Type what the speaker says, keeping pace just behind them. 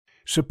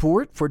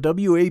Support for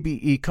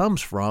WABE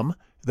comes from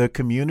the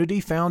Community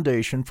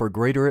Foundation for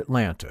Greater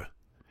Atlanta.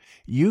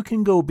 You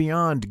can go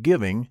beyond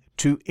giving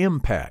to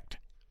impact.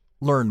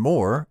 Learn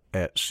more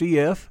at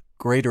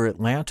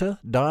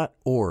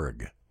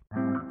cfgreateratlanta.org.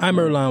 I'm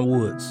Earlonne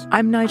Woods.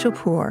 I'm Nigel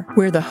Poor.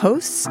 We're the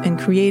hosts and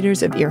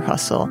creators of Ear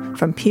Hustle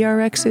from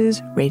PRX's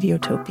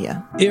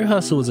Radiotopia. Ear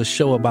Hustle is a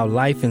show about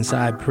life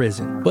inside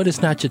prison, but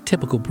it's not your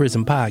typical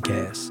prison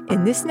podcast.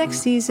 In this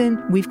next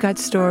season, we've got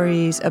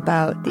stories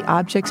about the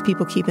objects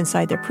people keep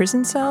inside their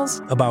prison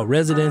cells, about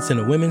residents in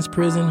a women's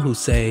prison who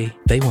say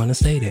they want to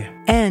stay there,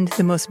 and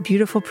the most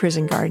beautiful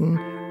prison garden.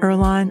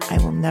 Earlonne, I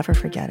will never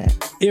forget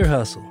it. Ear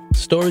Hustle.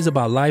 Stories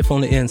about life on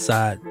the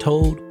inside,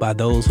 told by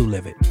those who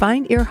live it.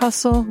 Find Ear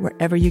Hustle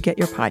wherever you get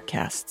your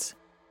podcasts.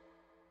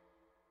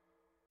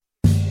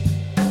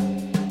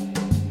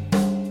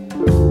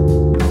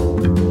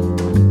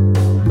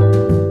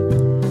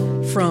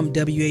 From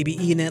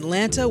WABE in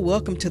Atlanta,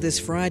 welcome to this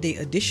Friday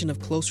edition of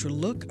Closer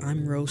Look.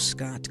 I'm Rose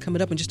Scott.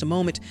 Coming up in just a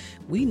moment,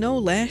 we know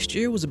last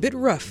year was a bit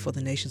rough for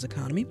the nation's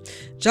economy.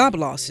 Job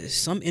losses,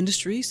 some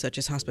industries such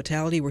as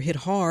hospitality were hit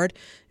hard,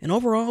 and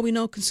overall we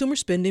know consumer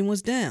spending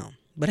was down.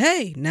 But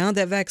hey, now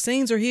that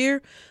vaccines are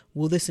here,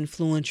 will this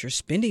influence your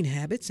spending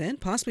habits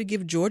and possibly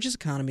give Georgia's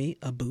economy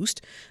a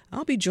boost?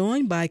 I'll be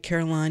joined by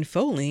Caroline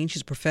Folene.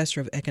 She's a professor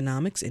of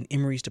economics in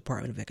Emory's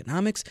Department of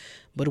Economics.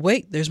 But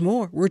wait, there's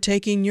more. We're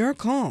taking your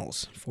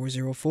calls.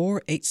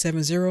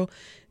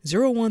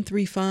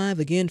 404-870-0135.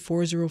 Again,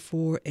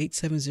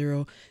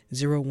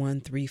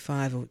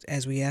 404-870-0135.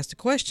 As we ask the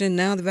question,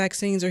 now the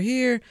vaccines are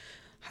here,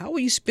 how will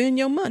you spend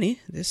your money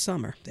this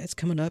summer? That's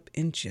coming up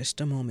in just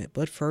a moment.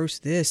 But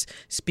first, this.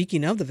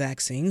 Speaking of the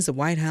vaccines, the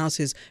White House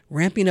is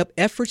ramping up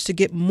efforts to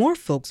get more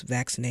folks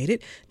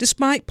vaccinated,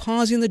 despite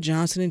pausing the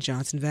Johnson &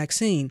 Johnson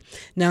vaccine.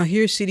 Now,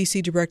 here's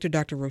CDC Director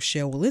Dr.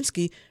 Rochelle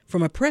Walensky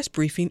from a press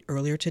briefing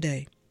earlier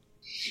today.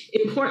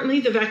 Importantly,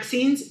 the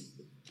vaccines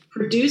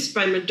produced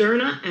by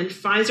Moderna and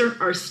Pfizer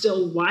are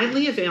still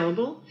widely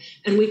available,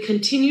 and we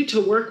continue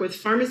to work with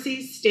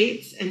pharmacies,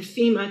 states, and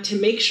FEMA to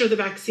make sure the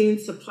vaccine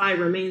supply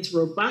remains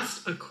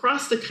robust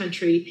across the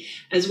country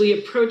as we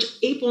approach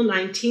April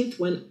 19th,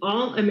 when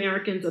all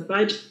Americans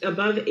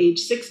above age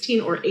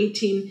 16 or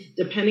 18,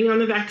 depending on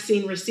the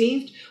vaccine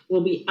received,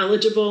 will be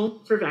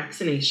eligible for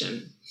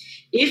vaccination.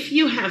 If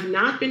you have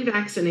not been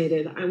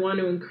vaccinated, I want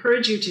to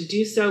encourage you to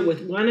do so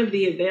with one of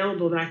the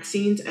available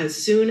vaccines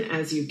as soon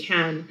as you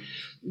can.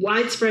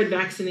 Widespread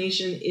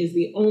vaccination is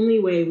the only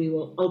way we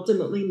will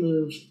ultimately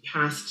move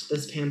past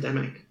this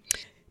pandemic.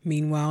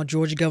 Meanwhile,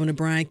 Georgia Governor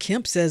Brian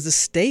Kemp says the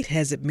state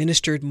has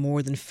administered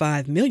more than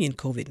 5 million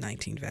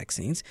COVID-19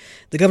 vaccines.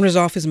 The governor's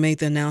office made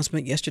the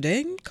announcement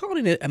yesterday,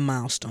 calling it a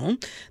milestone.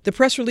 The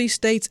press release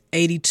states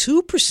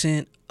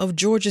 82% of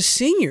Georgia's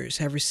seniors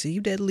have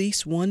received at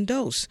least one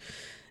dose.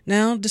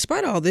 Now,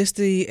 despite all this,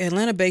 the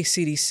Atlanta-based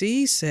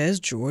CDC says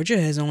Georgia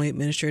has only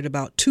administered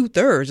about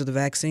 2/3 of the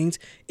vaccines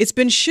it's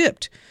been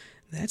shipped.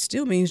 That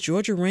still means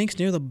Georgia ranks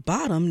near the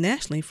bottom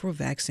nationally for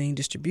vaccine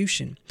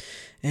distribution.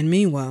 And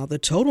meanwhile, the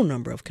total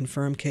number of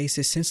confirmed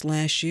cases since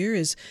last year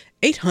is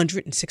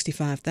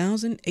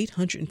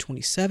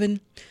 865,827.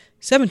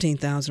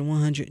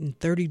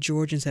 17,130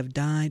 Georgians have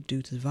died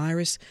due to the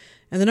virus.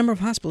 And the number of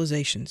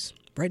hospitalizations,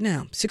 right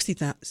now,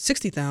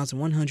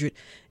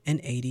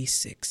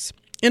 60,186.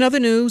 In other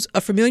news,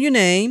 a familiar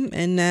name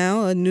and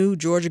now a new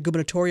Georgia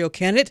gubernatorial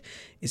candidate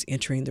is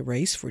entering the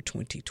race for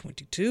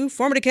 2022.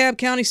 Former DeKalb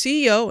County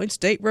CEO and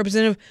State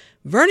Representative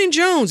Vernon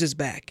Jones is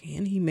back,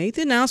 and he made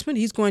the announcement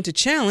he's going to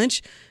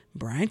challenge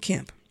Brian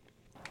Kemp.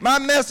 My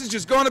message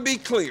is going to be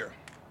clear.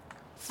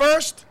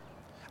 First,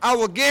 I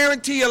will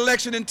guarantee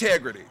election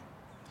integrity.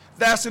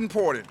 That's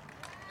important.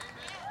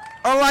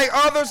 Unlike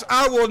others,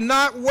 I will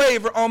not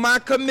waver on my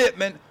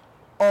commitment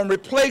on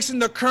replacing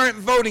the current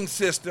voting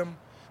system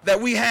that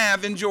we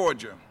have in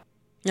Georgia.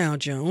 Now,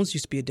 Jones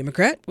used to be a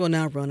Democrat, will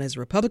now run as a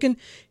Republican.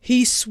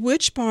 He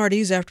switched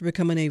parties after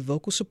becoming a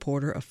vocal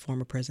supporter of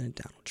former President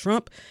Donald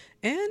Trump.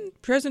 And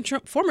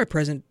former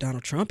President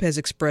Donald Trump has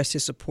expressed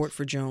his support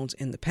for Jones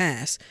in the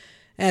past.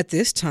 At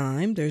this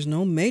time, there's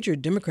no major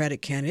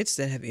Democratic candidates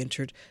that have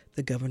entered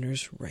the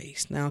governor's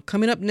race. Now,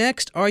 coming up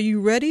next, are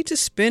you ready to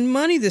spend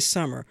money this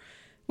summer?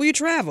 Will you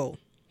travel?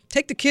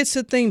 Take the kids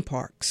to theme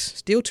parks.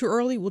 Still too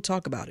early? We'll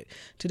talk about it.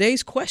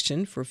 Today's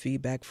question for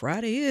Feedback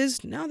Friday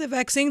is, now that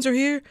vaccines are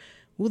here,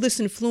 will this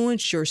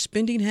influence your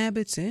spending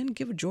habits and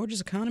give Georgia's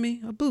economy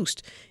a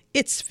boost?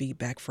 It's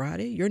Feedback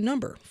Friday. Your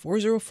number,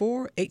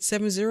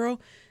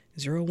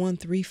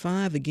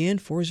 404-870-0135. Again,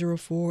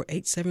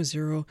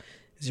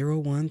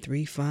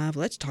 404-870-0135.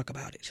 Let's talk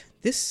about it.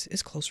 This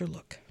is Closer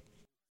Look.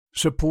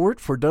 Support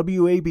for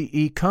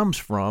WABE comes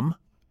from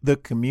the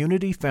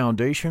Community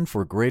Foundation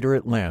for Greater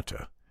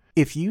Atlanta.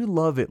 If you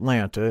love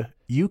Atlanta,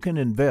 you can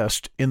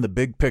invest in the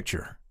big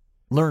picture.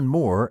 Learn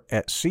more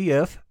at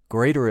cfgreateratlanta.org.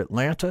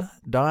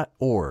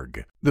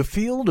 greateratlanta.org. The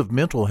field of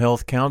mental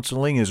health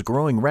counseling is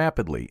growing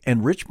rapidly,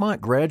 and Richmont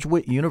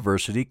Graduate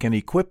University can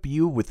equip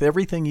you with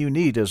everything you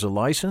need as a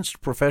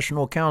licensed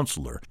professional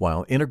counselor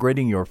while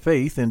integrating your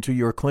faith into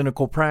your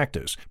clinical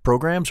practice.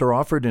 Programs are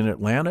offered in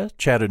Atlanta,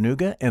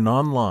 Chattanooga, and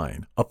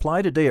online.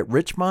 Apply today at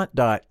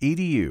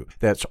richmont.edu.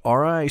 That's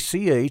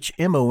richmont.edu.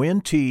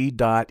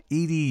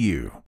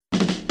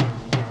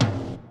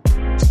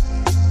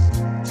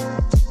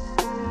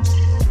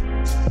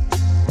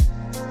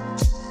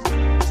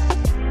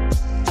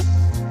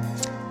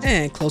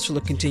 And Closer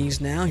Look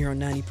continues now here on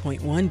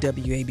 90.1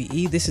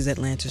 WABE. This is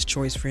Atlanta's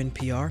Choice for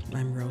NPR.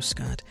 I'm Rose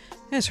Scott.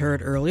 As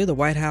heard earlier, the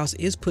White House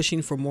is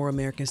pushing for more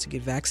Americans to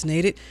get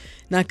vaccinated.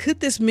 Now, could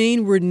this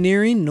mean we're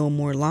nearing no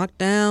more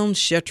lockdowns?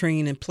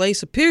 Sheltering in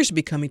place appears to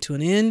be coming to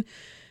an end.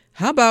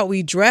 How about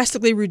we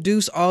drastically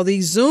reduce all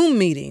these Zoom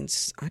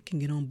meetings? I can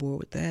get on board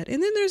with that.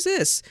 And then there's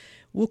this.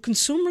 Will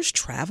consumers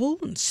travel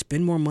and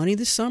spend more money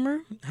this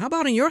summer? How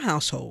about in your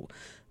household?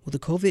 Will the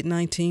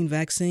COVID-19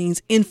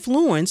 vaccines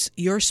influence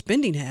your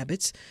spending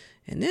habits?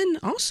 And then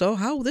also,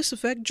 how will this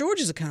affect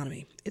Georgia's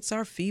economy? It's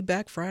our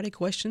Feedback Friday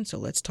question, so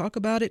let's talk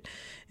about it.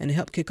 And to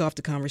help kick off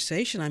the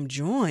conversation, I'm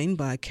joined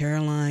by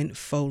Caroline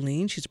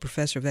Folene. She's a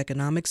professor of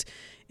economics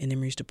in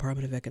Emory's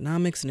Department of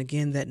Economics. And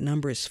again, that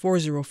number is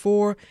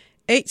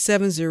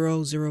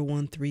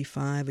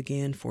 404-870-0135.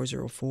 Again,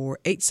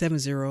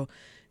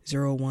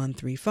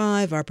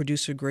 404-870-0135. Our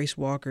producer, Grace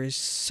Walker, is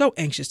so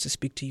anxious to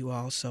speak to you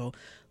all, so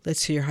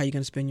let's hear how you're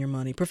going to spend your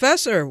money.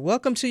 Professor,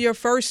 welcome to your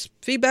first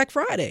Feedback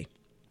Friday.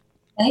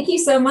 Thank you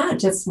so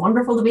much. It's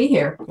wonderful to be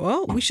here.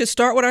 Well, we should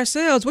start with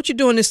ourselves. What you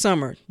doing this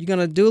summer? You going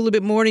to do a little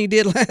bit more than you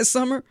did last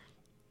summer?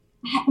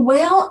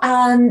 Well,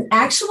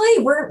 actually,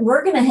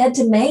 we're going to head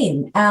to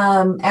Maine,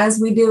 as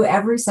we do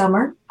every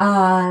summer,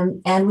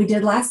 and we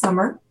did last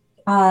summer.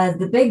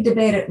 The big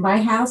debate at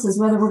my house is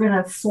whether we're going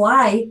to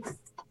fly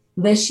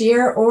this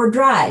year or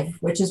drive,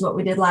 which is what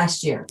we did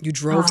last year. You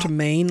drove to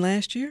Maine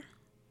last year?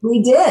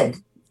 We did.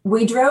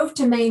 We drove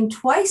to Maine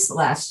twice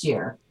last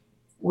year.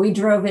 We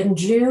drove in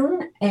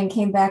June and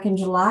came back in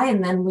July,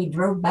 and then we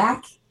drove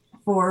back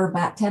for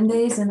about 10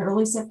 days in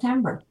early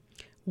September.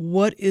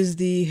 What is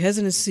the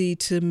hesitancy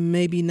to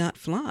maybe not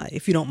fly,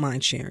 if you don't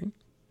mind sharing?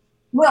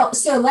 Well,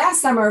 so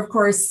last summer, of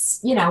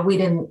course, we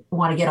didn't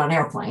want to get on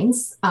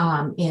airplanes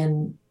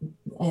in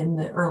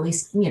the early,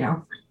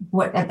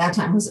 what at that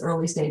time was the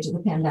early stage of the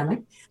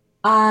pandemic.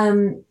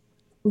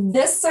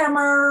 This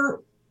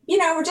summer,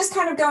 we're just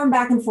kind of going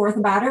back and forth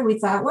about it. We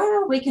thought,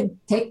 well, we could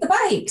take the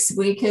bikes.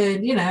 We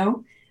could,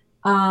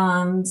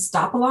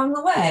 stop along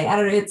the way. I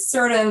don't know. It's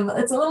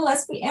a little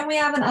less, and we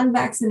have an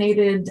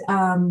unvaccinated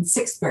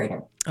sixth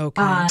grader.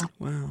 Okay.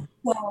 Wow.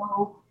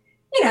 So,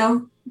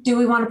 do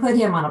we want to put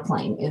him on a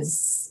plane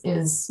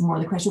is more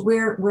the question.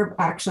 We're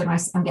actually,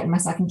 I'm getting my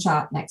second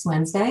shot next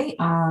Wednesday.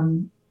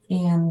 And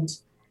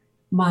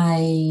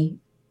my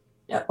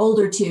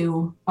older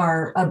two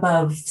are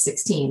above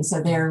 16,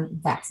 so they're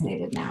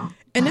vaccinated now.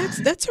 And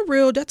that's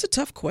a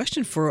tough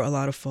question for a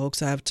lot of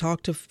folks. I've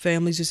talked to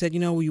families who said,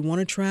 well, you want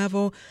to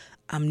travel?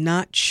 I'm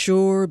not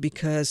sure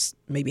because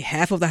maybe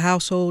half of the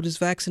household is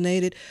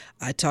vaccinated.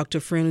 I talked to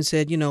a friend who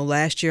said,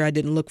 last year I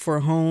didn't look for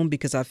a home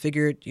because I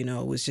figured,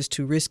 it was just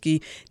too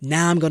risky.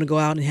 Now I'm going to go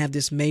out and have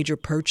this major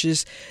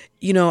purchase.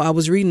 I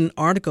was reading an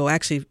article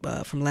actually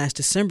from last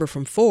December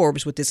from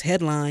Forbes with this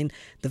headline,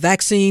 "The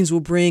vaccines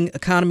will bring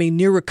economy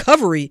near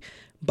recovery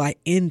by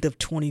end of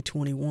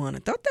 2021. I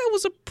thought that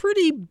was a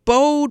pretty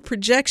bold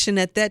projection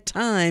at that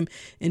time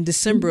in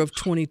December of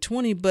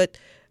 2020. But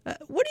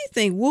what do you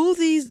think? Will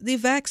the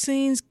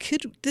vaccines,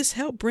 could this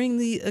help bring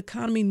the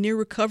economy near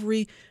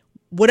recovery,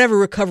 whatever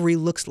recovery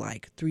looks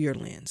like through your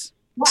lens?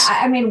 Well,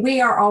 I mean,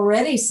 we are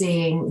already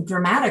seeing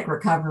dramatic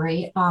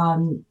recovery.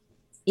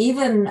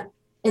 Even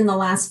in the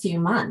last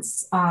few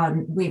months,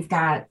 we've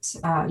got,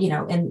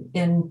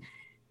 in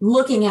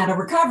looking at a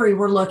recovery,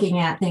 we're looking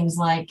at things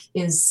like,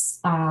 is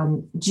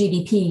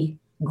GDP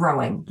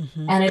growing?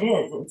 Mm-hmm. And it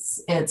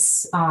is.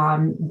 It's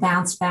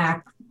bounced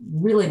back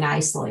really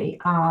nicely.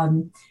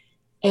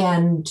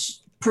 And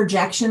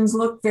projections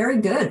look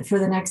very good for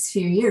the next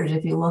few years.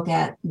 If you look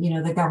at,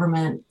 the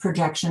government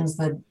projections,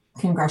 the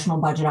Congressional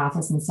Budget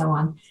Office and so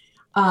on,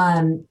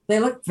 they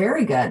look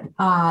very good.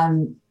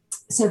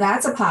 So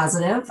that's a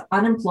positive.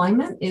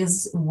 Unemployment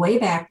is way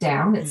back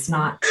down. It's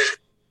not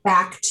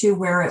back to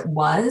where it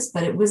was,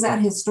 but it was at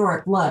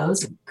historic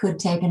lows. It could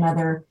take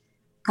another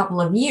couple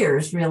of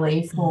years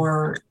really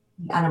for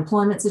the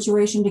unemployment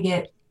situation to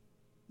get,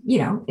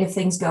 if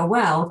things go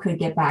well, could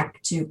get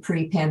back to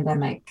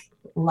pre-pandemic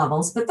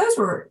levels. But those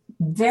were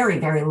very,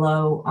 very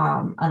low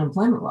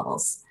unemployment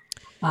levels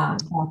back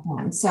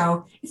then.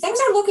 So things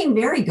are looking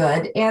very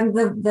good. And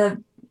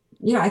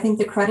I think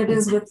the credit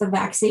is with the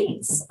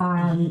vaccines,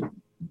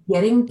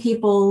 getting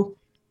people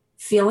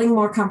feeling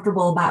more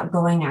comfortable about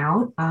going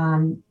out.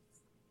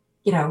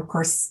 Of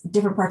course,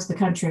 different parts of the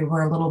country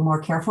were a little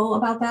more careful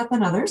about that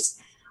than others.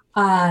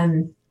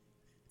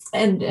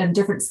 and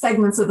different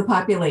segments of the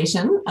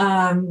population.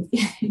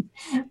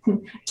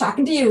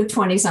 Talking to you,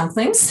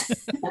 20-somethings.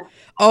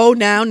 Oh,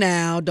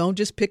 now, don't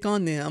just pick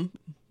on them.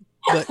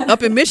 But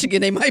up in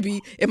Michigan,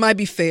 it might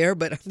be fair,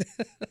 but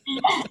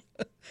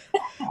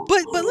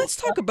but let's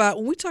talk about,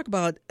 when we talk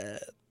about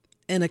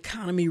an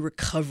economy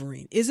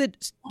recovering,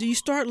 do you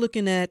start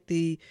looking at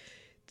the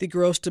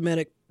gross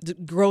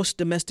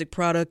domestic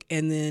product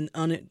and then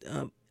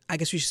I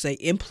guess we should say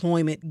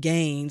employment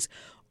gains?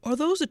 Are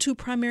those the two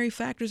primary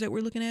factors that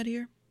we're looking at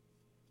here?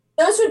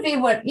 Those would be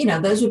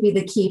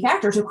the key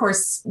factors. Of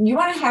course, you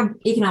want to have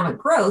economic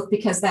growth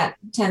because that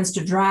tends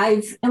to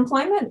drive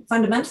employment.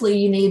 Fundamentally,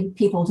 you need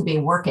people to be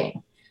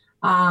working.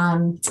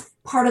 The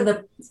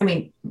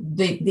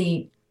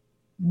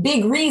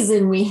big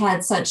reason we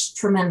had such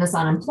tremendous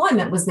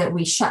unemployment was that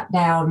we shut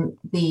down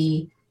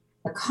the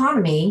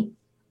economy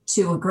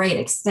to a great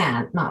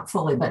extent, not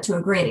fully, but to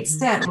a great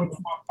extent, which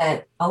meant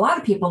that a lot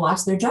of people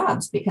lost their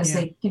jobs because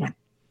a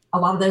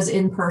lot of those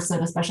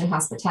in-person, especially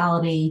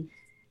hospitality,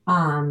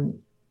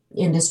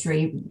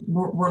 industry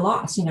were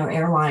lost.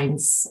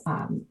 Airlines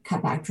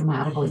cut back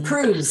dramatically.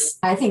 Cruise,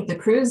 I think the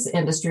cruise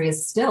industry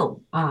is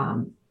still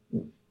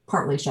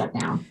partly shut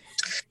down.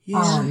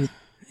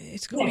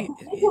 It's going.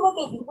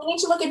 We need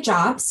to look at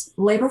jobs.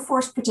 Labor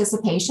force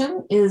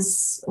participation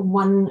is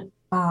one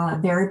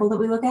variable that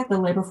we look at, the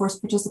labor force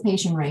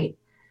participation rate,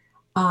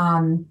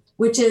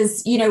 which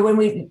is, when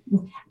a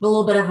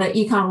little bit of an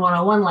Econ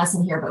 101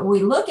 lesson here, but when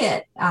we look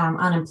at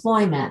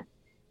unemployment,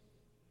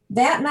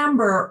 that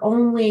number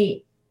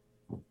only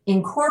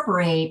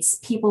incorporates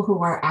people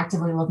who are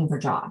actively looking for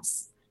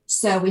jobs.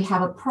 So we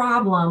have a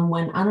problem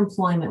when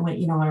unemployment,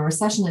 when a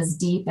recession is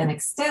deep and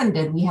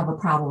extended, we have a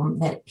problem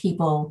that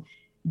people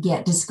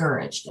get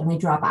discouraged and they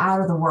drop out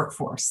of the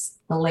workforce,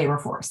 the labor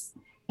force.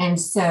 And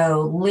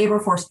so labor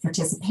force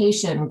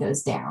participation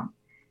goes down.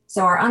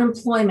 So our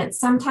unemployment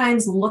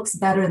sometimes looks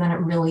better than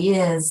it really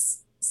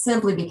is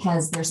simply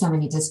because there's so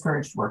many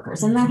discouraged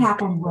workers. And that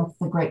happened with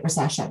the Great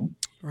Recession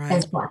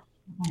as well.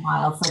 A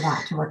while for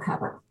that to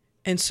recover.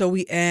 And so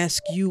we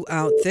ask you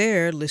out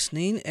there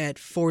listening at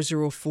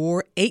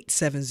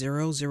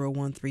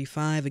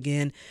 404-870-0135.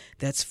 Again,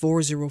 that's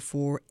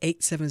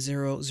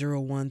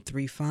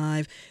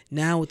 404-870-0135.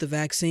 Now with the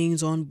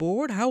vaccines on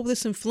board, how will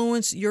this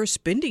influence your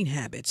spending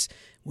habits?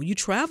 Will you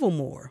travel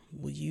more?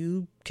 Will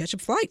you catch a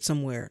flight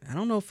somewhere? I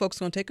don't know if folks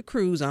are going to take a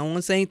cruise. I don't want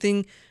to say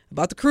anything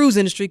about the cruise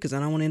industry because I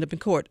don't want to end up in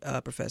court,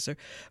 Professor.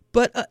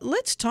 But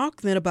let's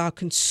talk then about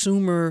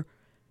consumer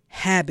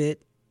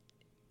habit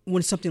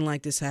when something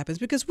like this happens,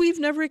 because we've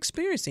never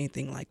experienced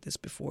anything like this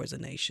before as a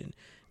nation,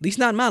 at least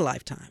not in my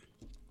lifetime.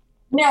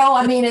 No,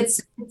 I mean,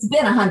 it's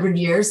been 100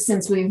 years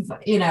since we've,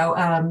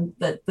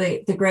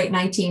 the great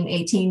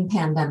 1918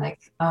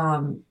 pandemic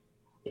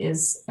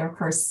is, of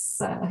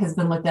course, has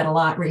been looked at a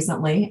lot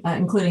recently,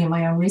 including in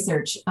my own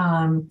research.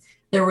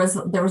 There was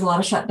a lot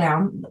of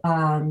shutdown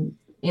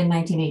in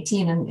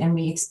 1918, and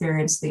we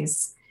experienced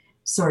these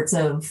sorts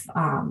of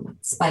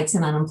spikes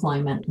in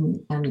unemployment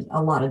and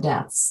a lot of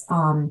deaths.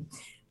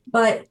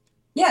 But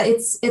yeah,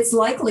 it's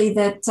likely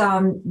that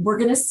we're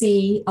going to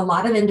see a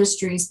lot of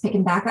industries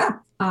picking back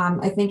up.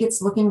 I think it's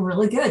looking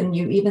really good. And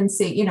you even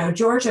see,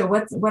 Georgia,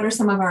 what are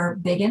some of our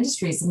big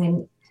industries? I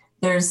mean,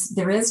 there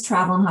is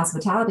travel and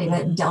hospitality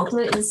that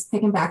Delta is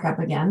picking back up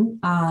again,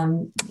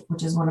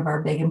 which is one of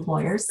our big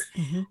employers.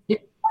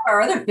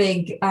 Our other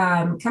big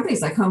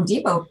companies like Home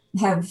Depot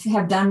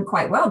have done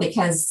quite well,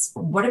 because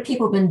what have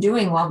people been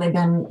doing while they've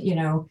been,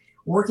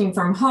 working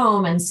from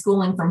home and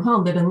schooling from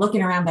home? They've been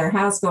looking around their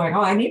house going,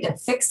 I need to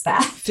fix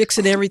that.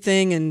 Fixing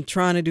everything and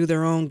trying to do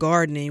their own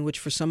gardening, which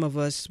for some of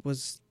us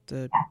was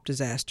the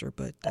disaster,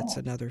 but that's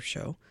another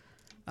show.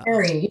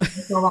 Very.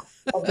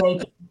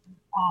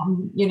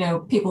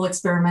 People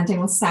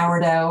experimenting with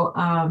sourdough.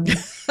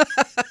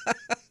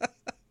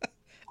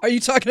 Are you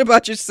talking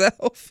about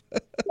yourself?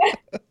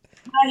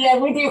 Yeah,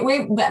 we do.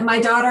 My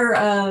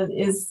daughter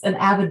is an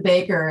avid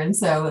baker, and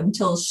so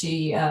until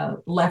she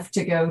left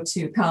to go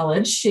to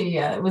college, she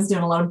was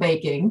doing a lot of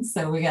baking.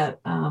 So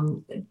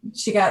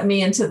she got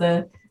me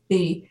into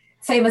the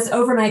famous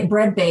overnight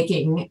bread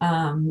baking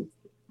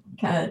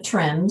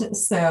trend.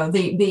 So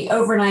the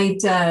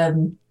overnight,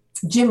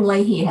 Jim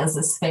Leahy has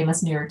this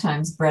famous New York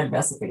Times bread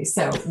recipe.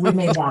 So we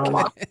made that a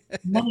lot,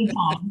 many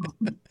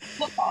times.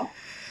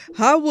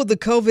 How will the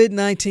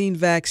COVID-19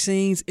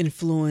 vaccines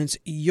influence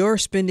your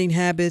spending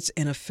habits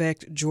and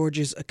affect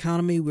Georgia's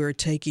economy? We're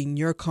taking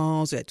your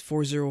calls at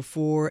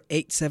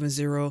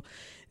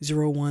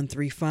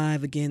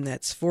 404-870-0135. Again,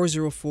 that's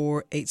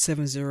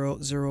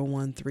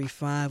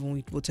 404-870-0135.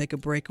 And we'll take a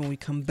break. When we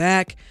come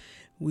back,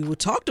 we will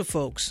talk to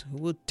folks who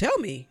will tell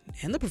me,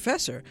 and the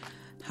professor,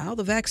 how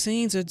the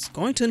vaccines are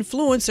going to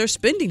influence their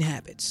spending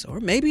habits. Or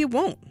maybe it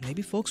won't.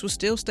 Maybe folks will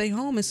still stay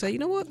home and say, you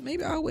know what,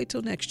 maybe I'll wait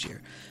till next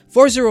year.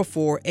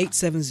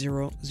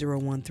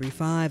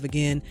 404-870-0135.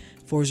 Again,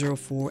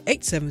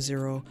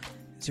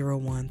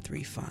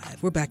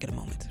 404-870-0135. We're back in a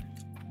moment.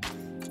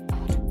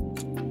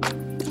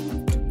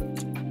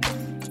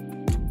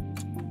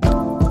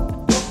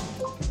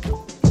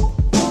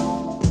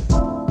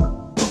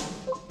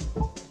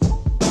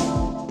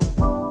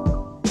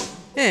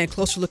 And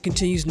Closer Look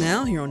continues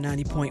now here on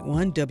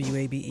 90.1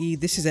 WABE.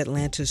 This is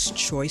Atlanta's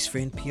Choice for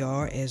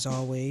NPR. As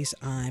always,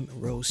 I'm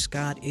Rose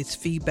Scott. It's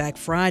Feedback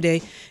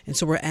Friday, and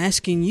so we're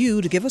asking you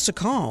to give us a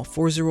call,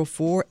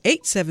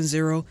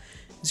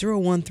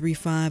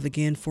 404-870-0135.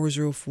 Again,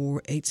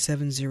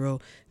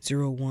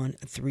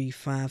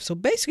 404-870-0135. So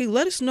basically,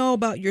 let us know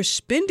about your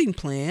spending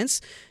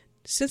plans.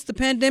 Since the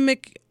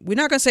pandemic, we're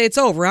not going to say it's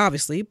over,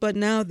 obviously, but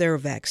now there are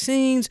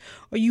vaccines.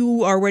 Are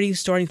you already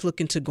starting to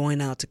look into going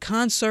out to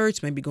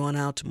concerts, maybe going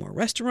out to more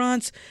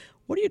restaurants?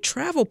 What are your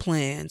travel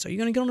plans? Are you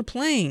going to get on a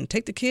plane,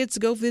 take the kids to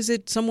go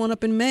visit someone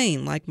up in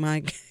Maine, like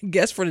my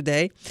guest for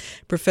today,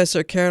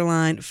 Professor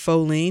Caroline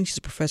Folene? She's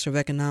a professor of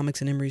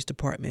economics in Emory's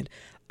Department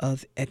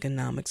of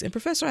Economics. And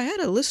Professor, I had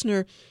a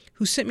listener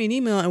who sent me an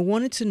email and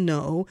wanted to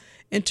know,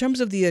 in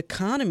terms of the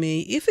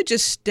economy, if it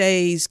just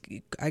stays,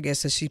 I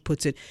guess as she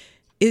puts it,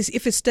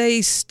 if it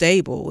stays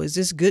stable, is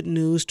this good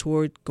news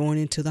toward going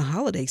into the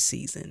holiday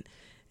season?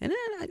 And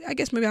then I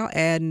guess maybe I'll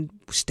add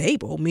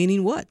stable,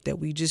 meaning what? That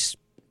we just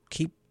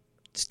keep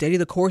steady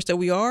the course that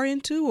we are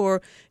into?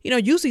 Or,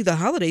 usually the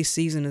holiday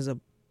season is a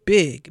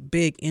big,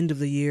 big end of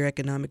the year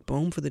economic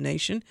boom for the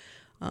nation.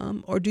 Or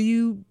what do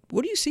you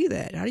see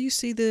that? How do you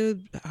see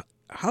the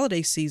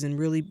holiday season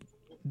really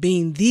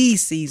being the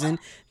season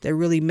that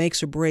really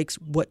makes or breaks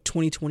what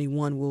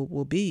 2021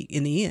 will be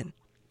in the end?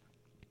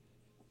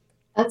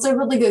 That's a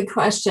really good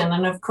question.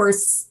 And of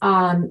course,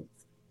 a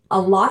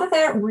lot of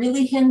that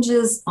really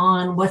hinges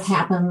on what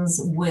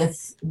happens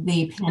with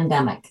the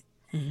pandemic.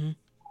 Mm-hmm.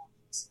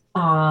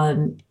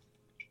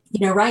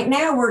 Right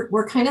now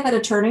we're kind of at a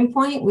turning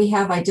point.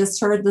 I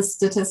just heard the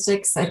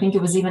statistics. I think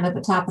it was even at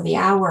the top of the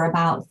hour,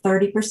 about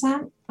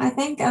 30%, I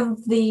think,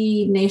 of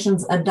the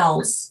nation's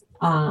adults,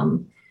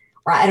 or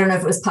I don't know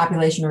if it was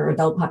population or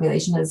adult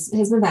population has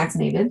been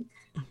vaccinated,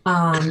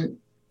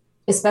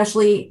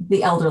 especially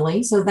the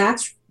elderly. So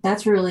that's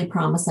really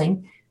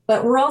promising.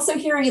 But we're also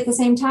hearing at the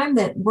same time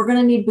that we're going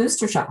to need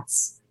booster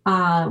shots.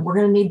 We're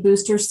going to need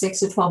boosters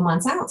 6 to 12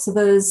 months out. So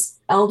those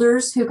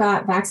elders who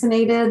got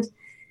vaccinated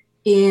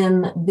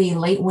in the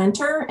late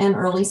winter and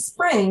early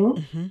spring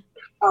mm-hmm.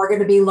 are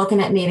going to be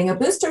looking at needing a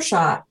booster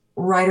shot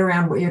right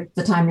around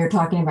the time you're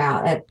talking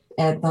about at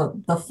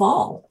the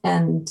fall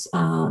and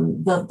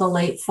the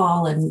late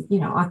fall and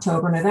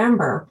October,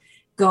 November,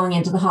 going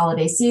into the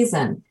holiday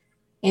season.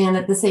 And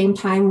at the same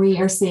time, we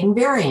are seeing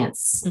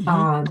variants,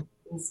 mm-hmm.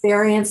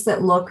 Variants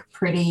that look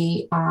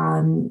pretty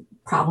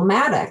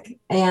problematic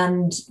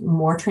and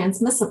more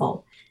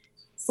transmissible.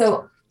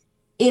 So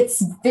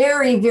it's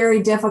very,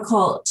 very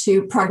difficult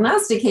to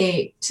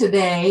prognosticate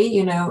today,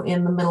 in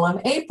the middle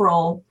of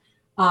April,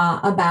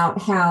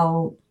 about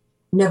how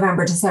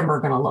November, December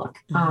are going to look.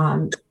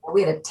 Mm-hmm.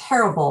 We had a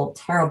terrible,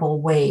 terrible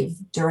wave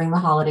during the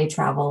holiday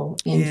travel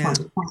in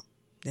 2020.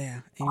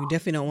 Yeah, and you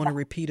definitely don't want a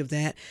repeat of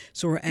that.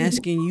 So we're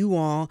asking you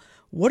all,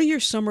 what are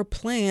your summer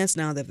plans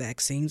now that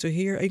vaccines are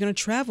here? Are you going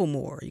to travel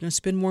more? Are you going to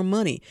spend more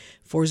money?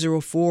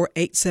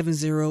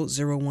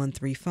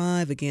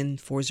 404-870-0135. Again,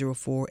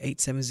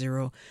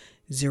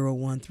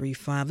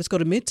 404-870-0135. Let's go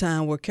to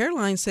Midtown, where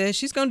Caroline says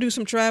she's going to do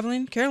some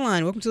traveling.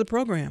 Caroline, welcome to the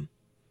program.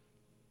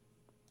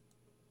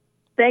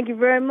 Thank you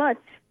very much.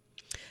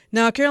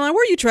 Now, Caroline,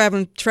 where are you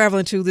traveling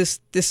to this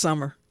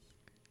summer?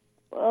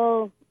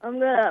 Well, I'm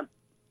going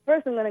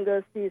to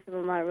go see some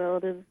of my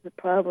relatives,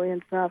 probably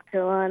in South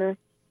Carolina.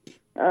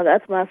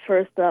 That's my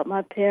first stop.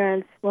 My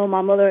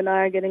mother and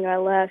I are getting our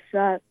last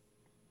shot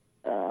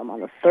on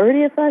the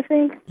 30th, I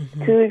think.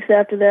 Mm-hmm. 2 weeks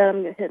after that,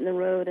 I'm hitting the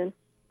road and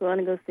going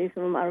to go see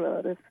some of my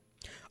relatives.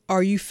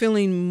 Are you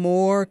feeling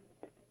more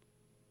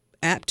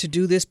apt to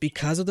do this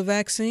because of the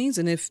vaccines?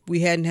 And if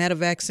we hadn't had a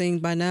vaccine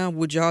by now,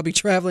 would y'all be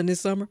traveling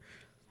this summer?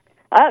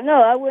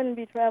 No, I wouldn't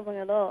be traveling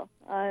at all.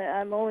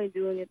 I'm only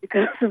doing it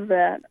because of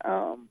that.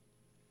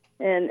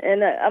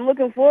 And I'm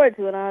looking forward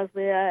to it,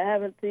 honestly. I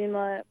haven't seen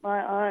my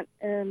aunt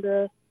in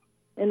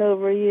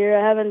over a year.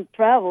 I haven't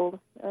traveled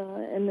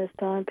in this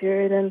time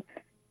period. And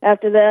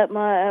after that,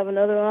 I have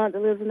another aunt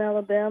that lives in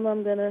Alabama.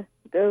 I'm going to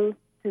go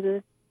to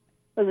the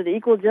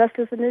Equal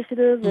Justice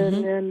Initiative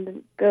mm-hmm.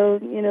 and go,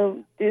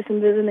 do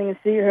some visiting and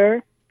see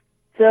her.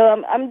 So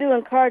I'm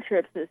doing car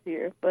trips this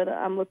year, but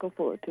I'm looking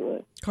forward to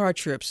it. Car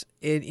trips.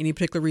 Any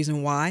particular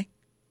reason why?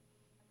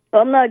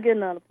 I'm not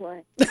getting on a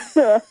plane.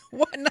 Why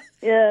not?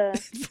 Yeah,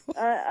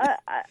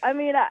 I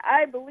mean,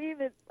 I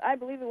believe it. I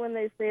believe it when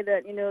they say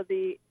that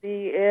the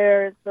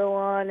air and so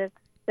on, and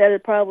that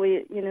it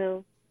probably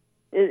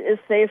is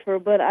safer.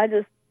 But I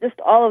just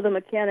all of the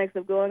mechanics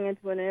of going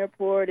into an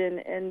airport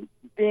and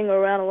being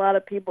around a lot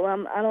of people.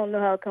 I don't know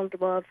how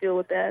comfortable I feel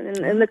with that. And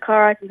in the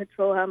car, I can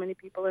control how many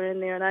people are in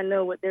there, and I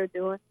know what they're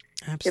doing.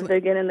 Absolutely.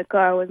 If they get in the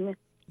car with me.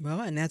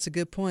 Well, and that's a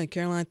good point.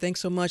 Caroline, thanks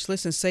so much.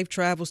 Listen, safe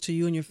travels to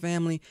you and your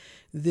family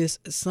this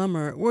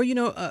summer. Well,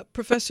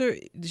 Professor,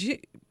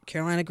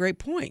 Caroline, a great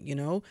point.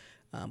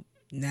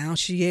 Now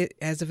she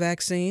has a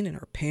vaccine and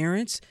her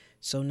parents.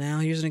 So now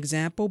here's an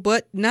example,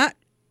 but not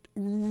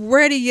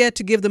ready yet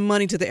to give the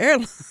money to the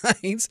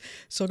airlines.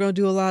 So going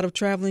to do a lot of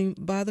traveling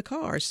by the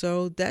car.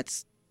 So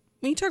that's,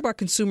 when you talk about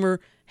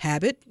consumer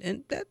habit,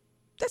 and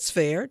That's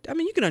fair. I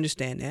mean, you can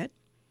understand that.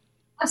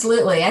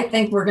 Absolutely. I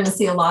think we're going to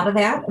see a lot of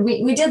that.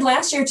 We did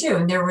last year too,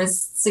 and there was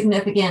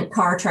significant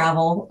car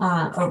travel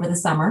over the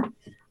summer.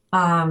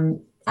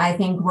 I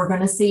think we're going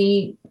to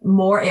see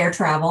more air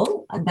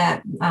travel.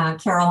 That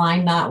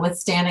Caroline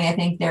notwithstanding, I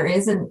think there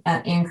is an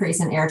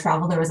increase in air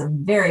travel. There was a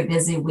very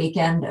busy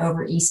weekend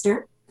over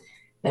Easter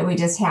that we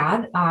just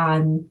had,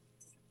 and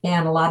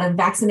a lot of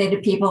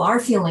vaccinated people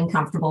are feeling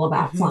comfortable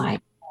about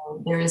flying.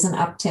 So there is an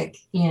uptick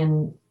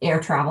in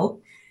air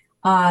travel.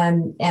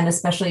 And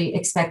especially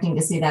expecting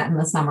to see that in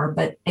the summer.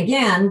 But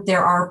again,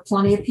 there are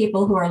plenty of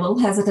people who are a little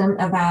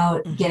hesitant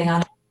about getting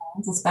on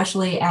airplanes,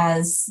 especially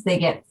as they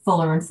get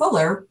fuller and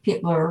fuller.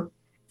 People are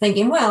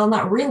thinking, well,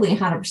 not really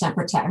 100%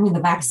 protect. I mean,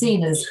 the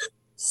vaccine is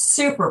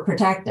super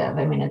protective.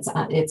 I mean, it's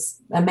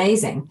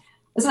amazing.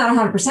 It's not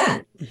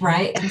 100%,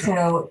 right?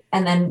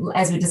 And then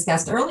as we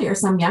discussed earlier,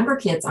 some younger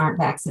kids aren't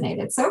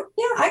vaccinated. So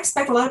yeah, I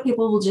expect a lot of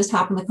people will just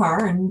hop in the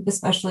car and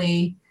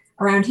especially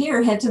around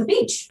here, head to the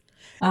beach.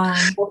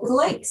 Go to the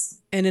lakes.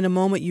 And in a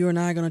moment, you and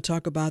I are going to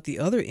talk about the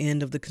other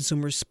end of the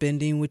consumer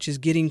spending, which is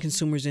getting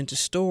consumers into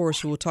stores.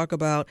 So we'll talk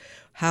about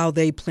how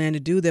they plan to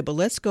do that. But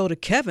let's go to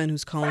Kevin,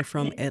 who's calling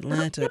from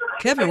Atlanta.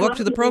 Kevin, welcome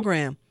to the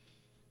program.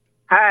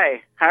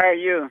 Hi, how are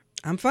you?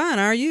 I'm fine.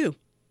 How are you?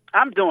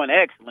 I'm doing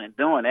excellent.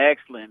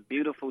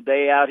 Beautiful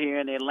day out here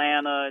in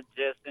Atlanta.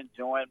 Just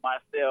enjoying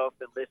myself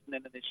and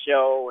listening to the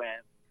show,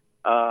 and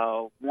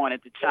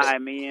wanted to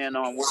chime in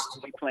on what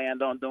we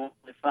planned on doing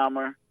this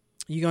summer.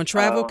 You going to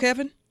travel,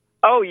 Kevin?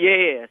 Oh,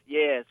 yes.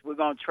 We're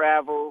going to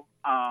travel.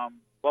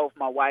 Both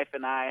my wife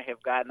and I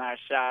have gotten our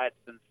shots,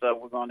 and so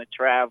we're going to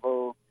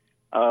travel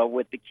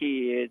with the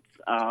kids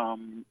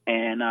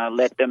and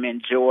let them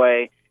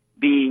enjoy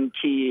being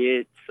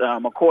kids.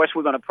 Of course,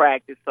 we're going to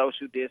practice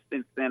social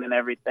distancing and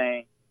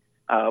everything,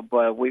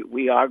 but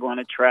we are going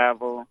to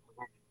travel.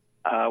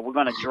 We're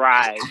going to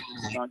drive.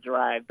 We're going to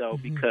drive, though,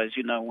 because,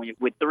 you know,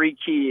 with 3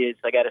 kids,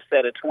 I got a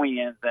set of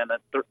twins and a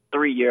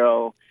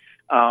 3-year-old,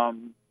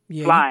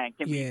 flying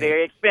can be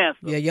very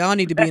expensive. Yeah, y'all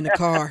need to be in the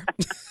car.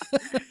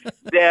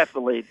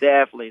 Definitely.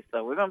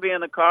 So we're going to be in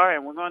the car,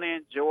 and we're going to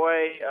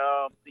enjoy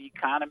the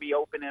economy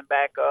opening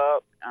back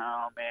up,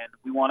 and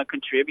we want to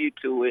contribute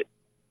to it.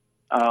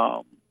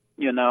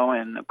 You know,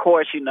 and of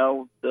course, you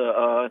know,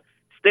 the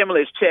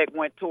stimulus check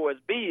went towards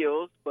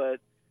bills,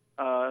 but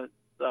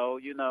so,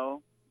 you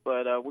know,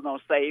 but we're going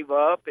to save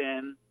up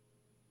and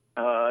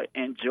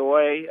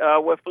enjoy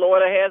what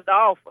Florida has to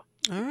offer.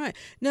 All right.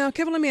 Now,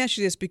 Kevin, let me ask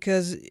you this,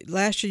 because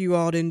last year you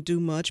all didn't do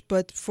much,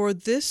 but for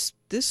this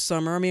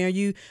summer, I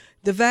mean,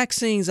 the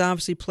vaccines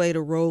obviously played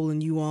a role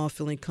in you all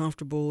feeling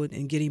comfortable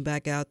and getting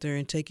back out there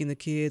and taking the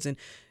kids. And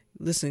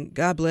listen,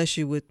 God bless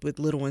you with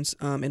little ones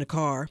in a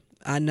car.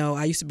 I know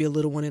I used to be a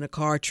little one in a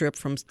car trip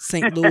from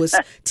St. Louis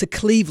to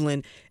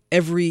Cleveland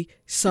every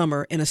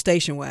summer in a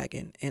station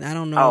wagon. And I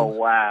don't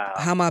know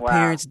how my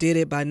parents did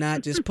it by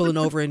not just pulling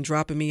over and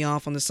dropping me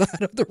off on the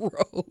side of the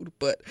road.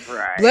 But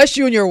bless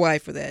you and your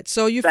wife for that.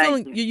 So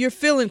you're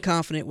feeling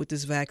confident with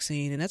this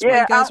vaccine, and that's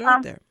why you guys are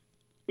out there.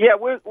 Yeah,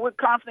 we're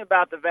confident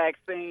about the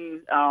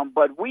vaccine,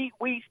 but we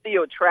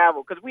still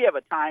travel because we have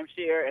a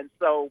timeshare, and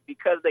so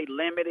because they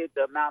limited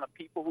the amount of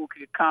people who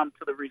could come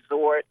to the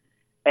resort,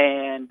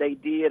 and they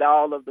did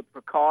all of the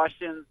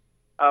precautions,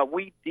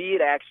 we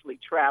did actually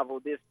travel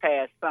this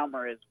past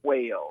summer as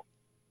well.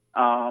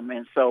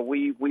 And so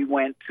we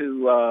went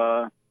to,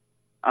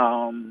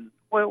 I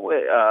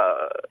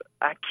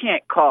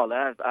can't call it.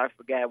 I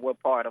forgot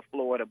what part of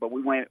Florida, but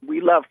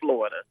we love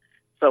Florida.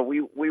 So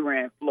we were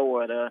in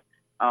Florida.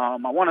 I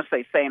want to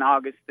say St.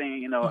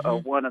 Augustine,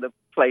 one of the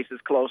places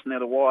close near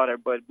the water,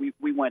 but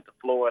we went to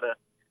Florida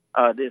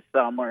this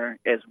summer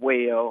as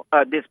well,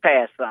 this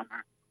past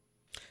summer.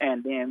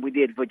 And then we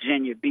did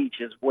Virginia Beach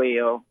as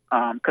well,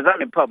 because I'm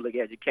in public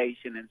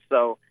education, and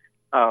so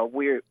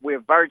we're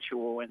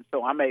virtual, and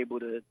so I'm able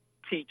to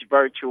teach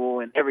virtual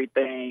and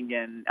everything,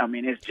 and I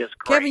mean it's just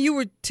great. Kevin, you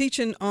were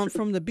teaching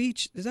from the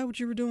beach. Is that what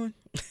you were doing?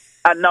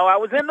 No, I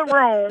was in the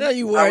room. No,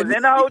 you weren't. I was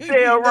in the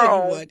hotel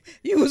room.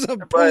 You was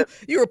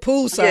you were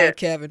poolside,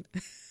 Kevin.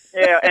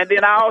 Yeah, and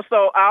then I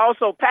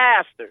also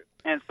pastored,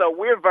 and so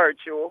we're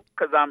virtual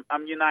because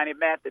I'm United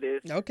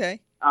Methodist. Okay.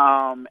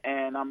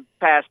 And I'm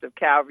pastor of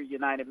Calvary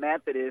United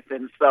Methodist.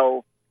 And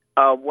so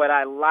what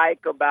I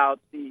like about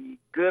the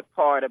good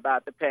part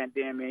about the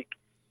pandemic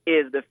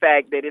is the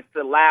fact that it's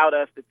allowed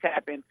us to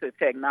tap into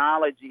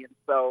technology. And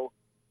so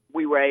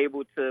we were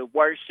able to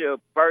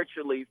worship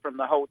virtually from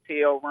the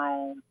hotel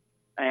room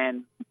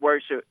and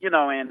worship,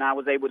 and I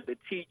was able to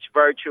teach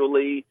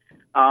virtually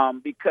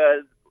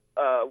because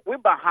we're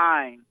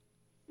behind,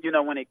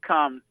 when it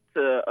comes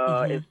to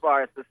as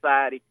far as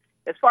society.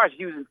 As far as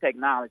using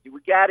technology,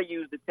 we got to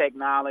use the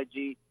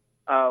technology.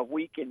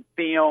 We can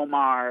film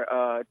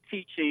our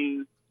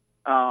teaching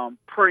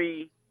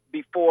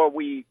before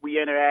we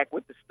interact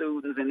with the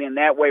students, and then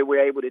that way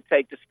we're able to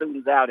take the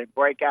students out in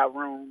breakout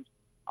rooms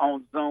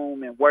on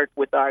Zoom and work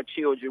with our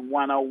children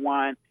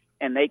one-on-one,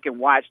 and they can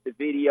watch the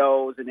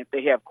videos, and if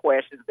they have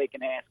questions, they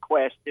can ask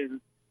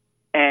questions.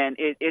 And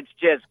it's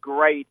just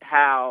great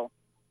how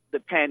the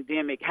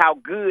pandemic, how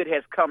good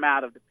has come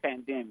out of the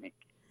pandemic.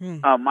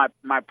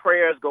 My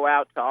prayers go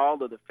out to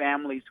all of the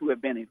families who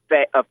have been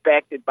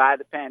affected by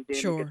the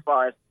pandemic, as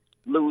far as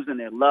losing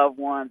their loved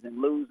ones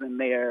and losing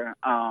their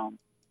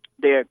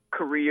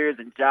careers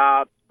and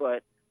jobs.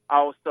 But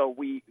also,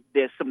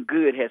 there's some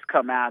good has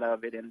come out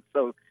of it, and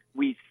so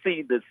we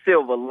see the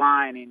silver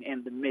lining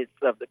in the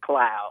midst of the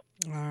cloud.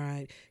 All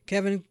right,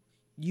 Kevin,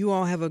 you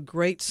all have a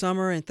great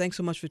summer, and thanks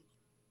so much for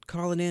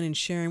calling in and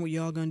sharing what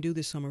y'all going to do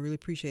this summer. Really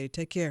appreciate it.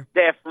 Take care.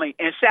 Definitely.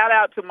 And shout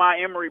out to my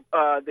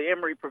the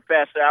Emory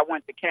professor. I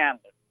went to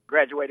Candler,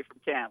 graduated from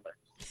Candler.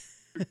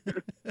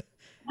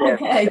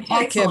 Okay,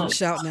 excellent. Kevin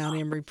shouting out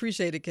Emory.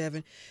 Appreciate it,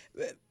 Kevin.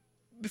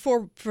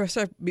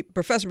 Professor,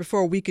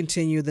 before we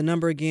continue, the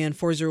number again,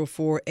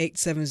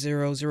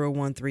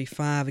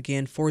 404-870-0135.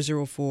 Again,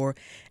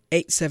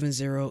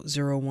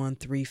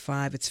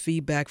 404-870-0135. It's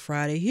Feedback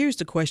Friday. Here's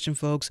the question,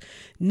 folks.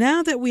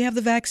 Now that we have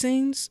the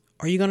vaccines,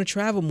 are you going to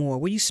travel more?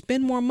 Will you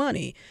spend more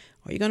money?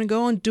 Are you going to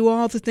go and do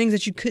all the things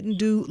that you couldn't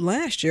do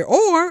last year?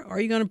 Or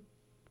are you going to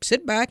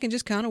sit back and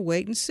just kind of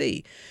wait and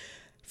see?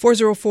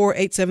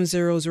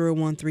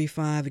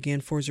 404-870-0135.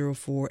 Again,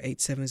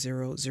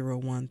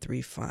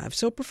 404-870-0135.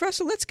 So,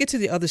 Professor, let's get to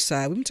the other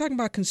side. We've been talking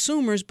about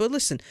consumers, but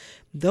listen,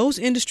 those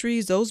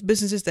industries, those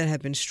businesses that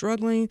have been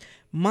struggling,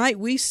 might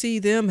we see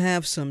them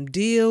have some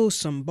deals,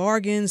 some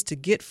bargains to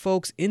get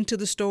folks into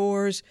the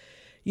stores,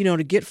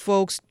 to get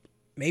folks,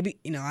 maybe,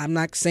 I'm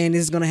not saying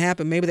this is going to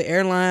happen. Maybe the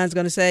airline's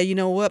going to say, you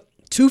know what,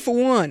 2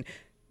 for 1.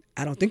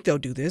 I don't think they'll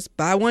do this.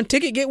 Buy one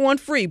ticket, get one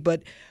free.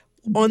 But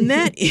on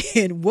that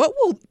end, what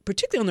will,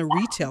 particularly on the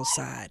retail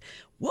side,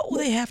 what will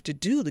they have to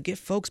do to get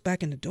folks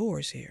back in the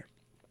doors here?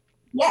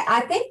 Yeah,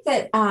 I think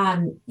that,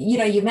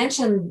 you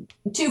mentioned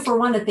 2 for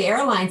 1 at the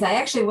airlines. I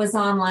actually was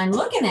online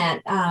looking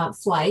at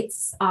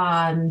flights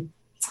on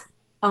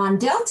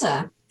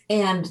Delta,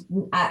 and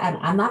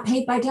I'm not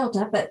paid by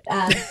Delta, but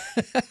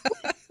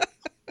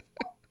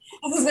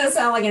this is going to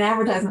sound like an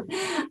advertisement.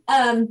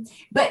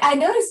 But I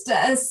noticed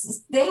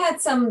they had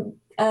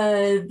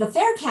the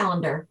fare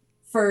calendar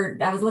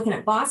I was looking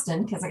at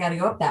Boston because I got to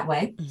go up that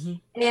way. Mm-hmm.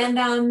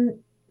 And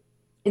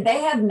they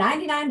have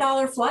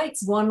 $99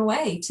 flights one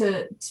way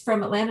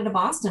from Atlanta to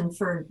Boston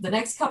for the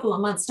next couple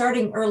of months,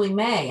 starting early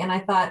May. And I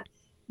thought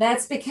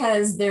that's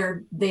because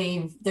they're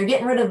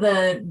getting rid of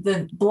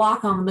the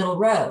block on the middle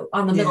row,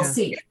 on the middle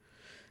seat.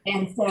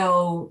 And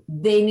so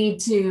they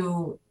need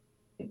to,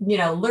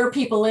 lure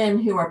people in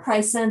who are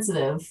price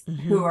sensitive,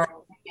 mm-hmm. who are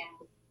thinking,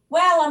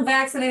 well, I'm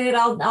vaccinated.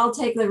 I'll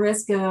take the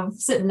risk of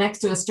sitting next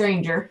to a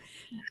stranger.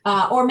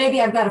 Or maybe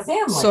I've got a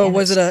family. So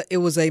it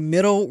was a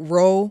middle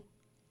row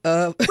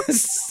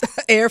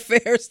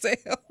airfare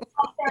sale?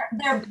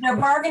 Their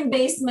bargain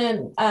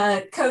basement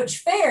coach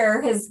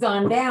fare has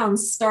gone down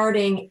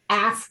starting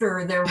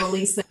after they're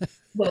releasing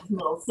those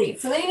middle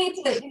seats. So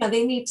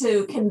they need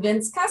to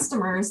convince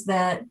customers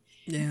that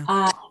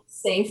it's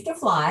safe to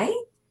fly,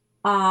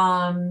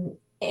 even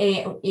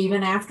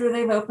after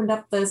they've opened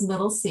up those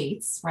middle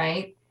seats,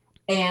 right?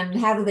 And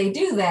how do they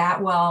do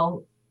that?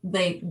 Well,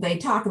 they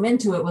talk them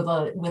into it with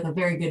a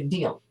very good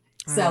deal.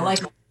 So like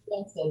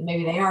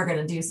maybe they are going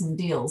to do some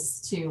deals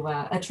to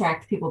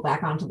attract people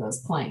back onto those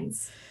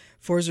planes.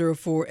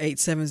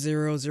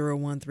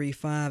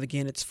 404-870-0135.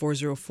 Again, it's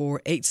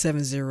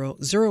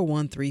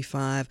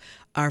 404-870-0135.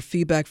 Our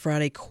Feedback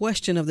Friday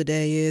question of the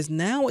day is,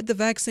 now with the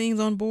vaccines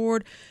on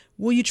board,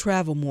 will you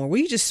travel more? Will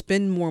you just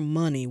spend more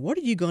money? What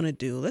are you going to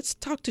do? Let's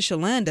talk to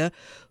Shalanda,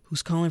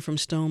 who's calling from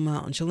Stone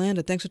Mountain.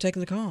 Shalanda, thanks for taking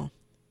the call.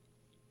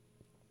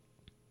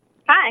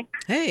 Hi.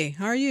 Hey,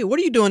 how are you? What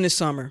are you doing this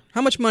summer?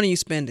 How much money are you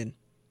spending?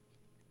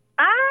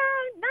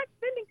 Not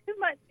spending too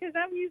much because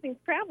I'm using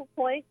travel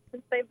points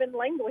since they've been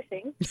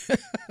languishing for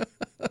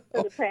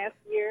the past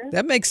year.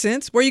 That makes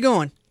sense. Where are you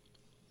going?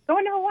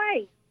 Going to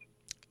Hawaii.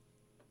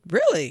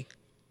 Really?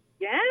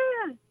 Yeah.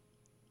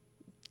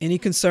 Any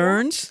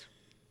concerns?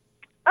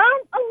 A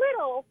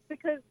little,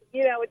 because,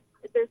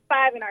 there's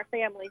 5 in our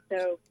family,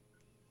 so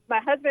my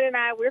husband and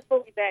I, we're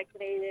fully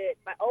vaccinated.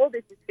 My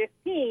oldest is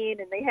 15,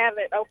 and they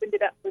haven't opened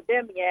it up for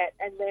them yet.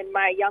 And then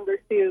my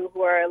younger 2,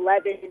 who are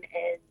 11 and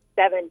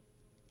 7,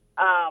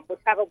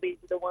 would probably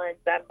be the ones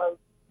I'm most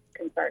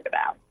concerned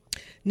about.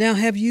 Now,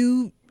 have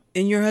you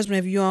and your husband,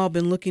 have you all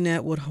been looking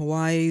at what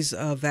Hawaii's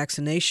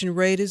vaccination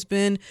rate has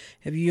been?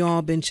 Have you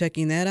all been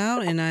checking that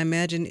out? And I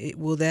imagine,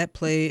 will that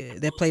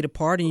played a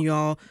part in you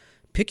all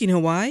picking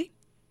Hawaii?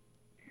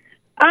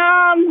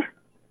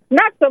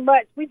 Not so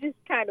much. We just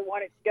kind of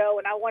wanted to go,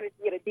 and I wanted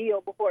to get a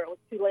deal before it was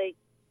too late.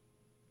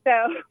 So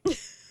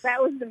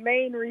that was the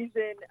main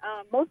reason.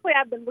 Mostly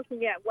I've been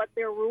looking at what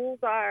their rules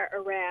are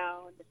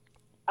around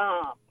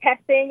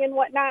testing and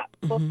whatnot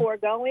before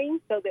going,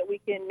 so that we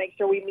can make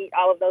sure we meet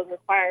all of those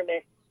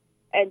requirements,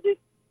 and just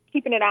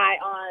keeping an eye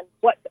on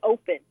what's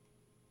open.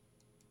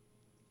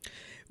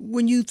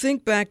 When you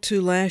think back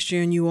to last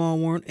year and you all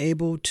weren't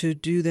able to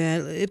do that,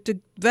 if the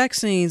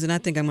vaccines, and I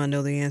think I'm going to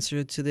know the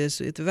answer to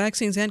this, if the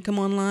vaccines hadn't come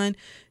online,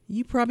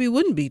 you probably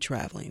wouldn't be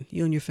traveling,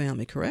 you and your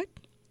family,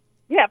 correct?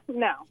 Yeah,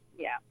 no.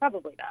 Yeah,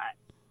 probably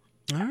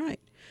not. All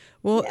right.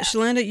 Well,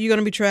 Shalanda, you're going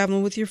to be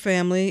traveling with your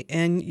family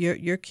and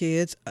your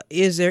kids.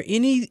 Is there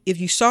any, if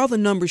you saw the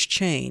numbers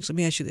change, let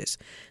me ask you this.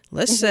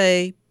 Let's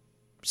say,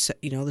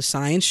 the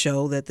science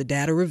show that the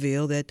data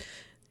reveal that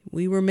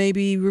we were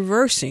maybe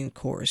reversing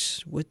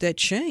course. Would that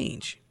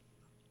change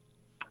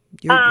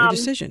your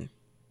decision?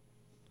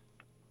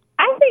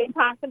 I think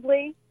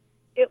possibly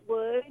it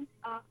would.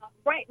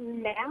 Right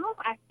now,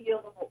 I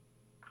feel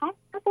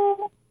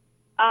comfortable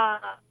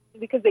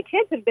because the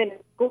kids have been in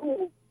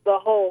school the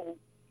whole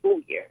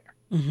school year.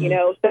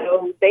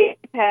 So they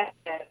have.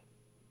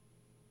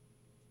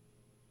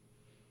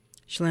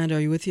 Shalanda, are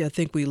you with you? I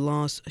think we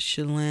lost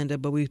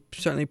Shalanda, but we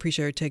certainly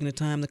appreciate her taking the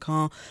time to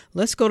call.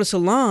 Let's go to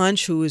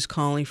Solange, who is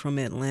calling from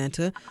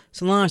Atlanta.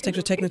 Solange, thanks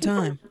for taking the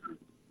time.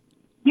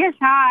 Yes,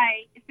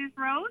 hi. Is this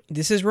Rose?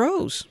 This is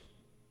Rose.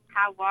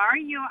 How are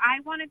you? I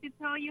wanted to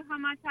tell you how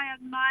much I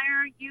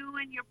admire you,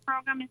 and your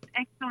program is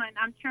excellent.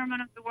 I'm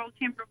chairman of the World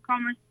Chamber of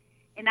Commerce,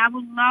 and I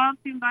would love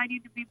to invite you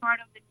to be part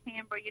of the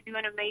chamber. You do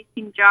an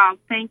amazing job.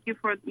 Thank you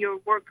for your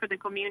work for the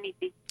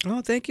community.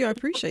 Oh, thank you. I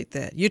appreciate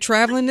that. You're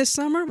traveling this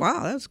summer?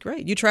 Wow, that's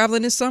great. You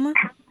traveling this summer?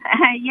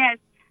 Yes.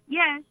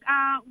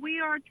 We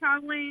are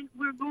traveling.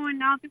 We're going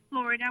now to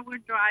Florida. We're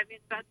driving,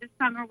 but this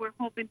summer we're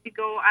hoping to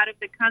go out of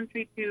the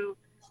country to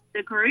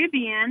the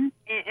Caribbean,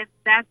 if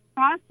that's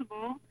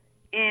possible.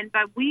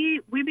 But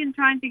we've been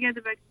trying to get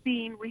the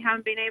vaccine. We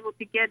haven't been able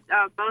to get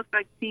both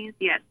vaccines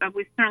yet, but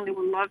we certainly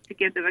would love to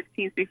get the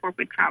vaccines before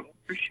we travel,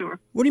 for sure.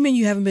 What do you mean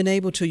you haven't been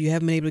able to? You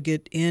haven't been able to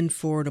get in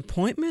for an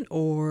appointment,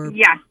 or?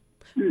 Yeah.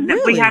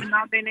 Really? We have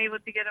not been able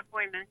to get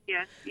appointments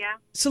yet, yeah.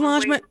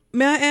 Solange,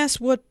 may I ask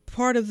what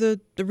part of the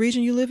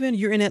region you live in?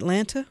 You're in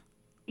Atlanta?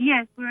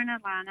 Yes, we're in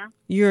Atlanta.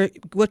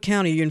 What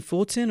county? Are you in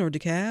Fulton or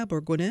DeKalb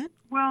or Gwinnett?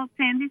 Well,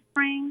 Sandy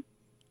Springs,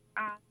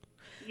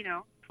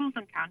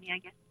 Fulton County, I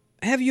guess.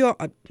 Have you all,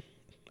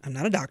 I'm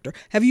not a doctor,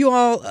 have you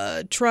all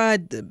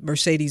tried the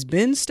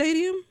Mercedes-Benz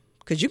Stadium?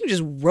 Because you can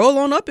just roll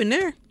on up in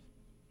there.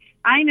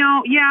 I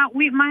know. Yeah,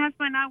 my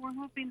husband and I were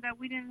hoping that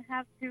we didn't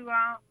have to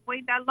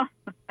wait that long.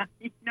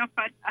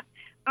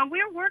 But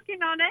we're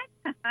working on it.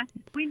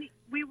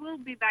 We will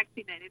be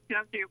vaccinated, to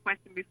answer your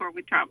question, before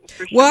we travel,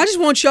 for sure. Well, I just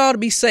want y'all to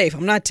be safe.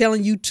 I'm not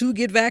telling you to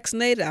get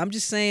vaccinated. I'm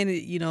just saying,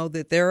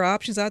 that there are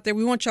options out there.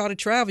 We want y'all to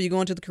travel. You're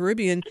going to the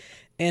Caribbean,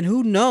 and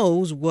who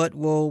knows what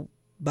will,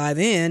 by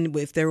then,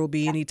 if there will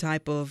be any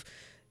type of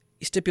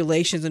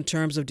stipulations in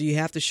terms of do you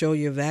have to show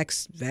your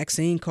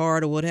vaccine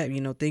card or what have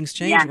you. Things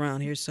change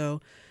around here,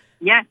 so.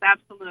 Yes,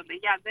 absolutely.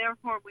 Yeah,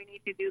 therefore we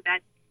need to do that.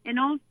 And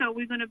also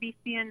we're going to be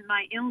seeing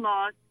my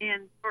in-laws,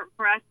 and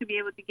for us to be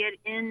able to get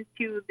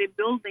into the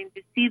building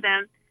to see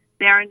them,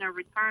 they're in a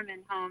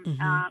retirement home,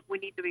 we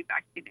need to be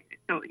vaccinated.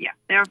 So, yeah,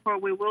 therefore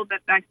we will be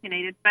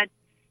vaccinated. But,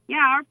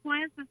 yeah, our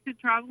plans is to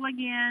travel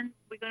again.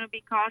 We're going to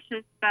be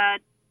cautious,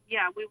 but,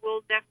 yeah, we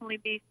will definitely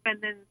be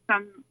spending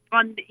some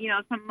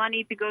some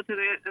money to go to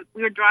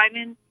we're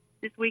driving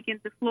this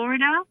weekend to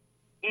Florida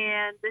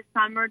and this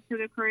summer to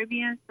the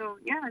Caribbean. So,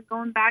 yeah,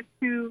 going back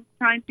to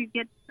trying to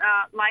get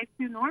life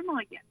to normal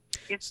again,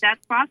 if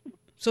that's possible.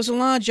 So,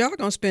 Solange, y'all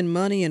going to spend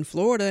money in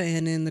Florida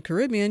and in the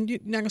Caribbean. You're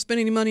not going to spend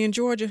any money in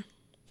Georgia?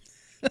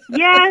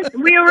 Yes,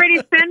 we already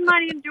spend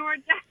money in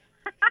Georgia.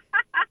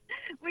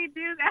 We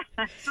do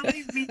that,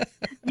 believe me.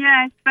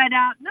 Yes, but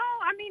no,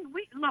 I mean,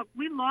 we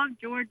love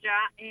Georgia,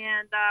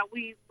 and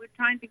we're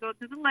trying to go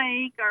to the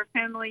lake. Our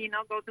family,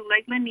 go to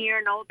Lake Lanier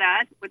and all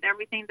that, with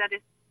everything that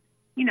is,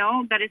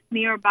 that is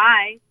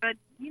nearby. But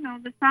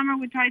the summer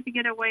we try to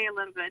get away a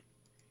little bit.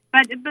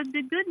 But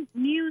the good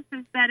news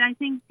is that I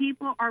think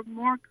people are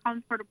more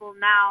comfortable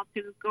now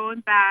to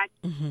going back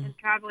and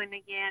traveling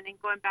again and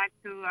going back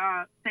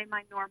to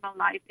semi-normal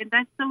life, and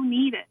that's so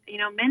needed.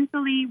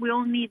 Mentally we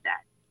all need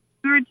that.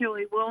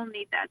 Spiritually, we'll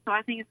need that. So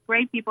I think it's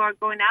great people are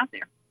going out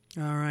there.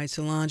 All right,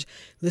 Solange.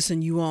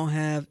 Listen, you all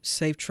have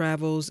safe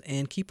travels,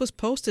 and keep us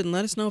posted and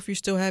let us know if you're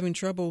still having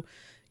trouble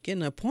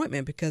getting an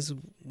appointment, because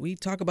we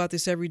talk about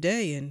this every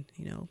day, and,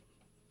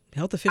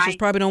 health officials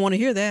probably don't want to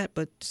hear that,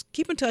 but just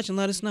keep in touch and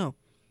let us know.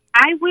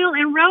 I will.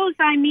 And Rose,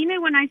 I mean it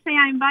when I say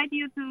I invite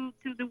you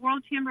to the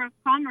World Chamber of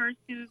Commerce.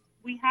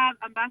 We have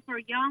Ambassador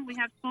Young. We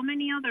have so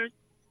many others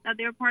that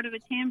they're part of a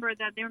chamber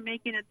that they're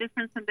making a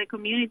difference in the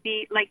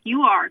community like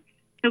you are.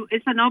 So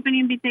it's an open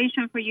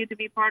invitation for you to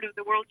be part of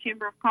the World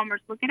Chamber of Commerce.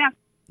 Look it up.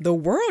 The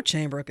World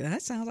Chamber.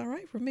 That sounds all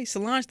right for me.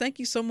 Solange, thank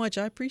you so much.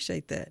 I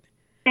appreciate that.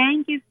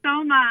 Thank you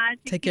so much.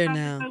 Take care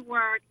now. Good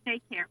work.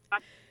 Take care. Bye.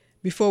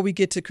 Before we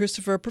get to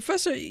Christopher,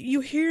 Professor,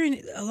 you're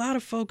hearing a lot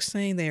of folks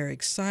saying they're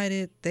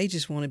excited. They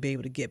just want to be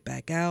able to get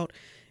back out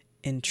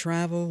and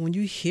travel. When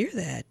you hear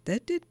that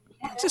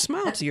brings a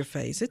smile to your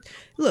face.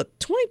 Look,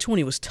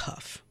 2020 was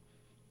tough.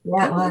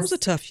 Yeah, it was a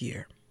tough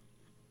year.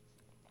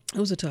 It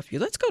was a tough year.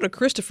 Let's go to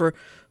Christopher,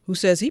 who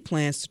says he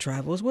plans to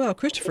travel as well.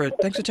 Christopher,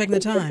 thanks for taking the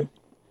time.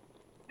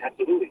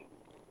 Absolutely.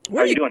 How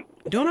are you doing?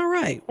 Doing all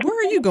right. Where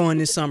are you going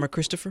this summer,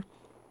 Christopher?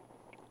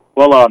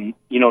 Well,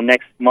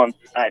 next month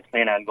I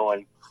plan on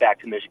going back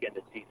to Michigan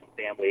to see some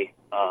family.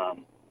 A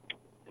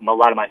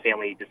lot of my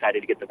family decided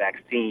to get the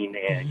vaccine,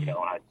 and,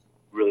 I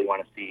really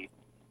want to see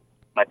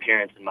my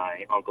parents and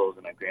my uncles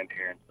and my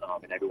grandparents,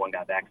 and everyone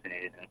got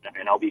vaccinated,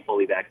 and I'll be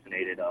fully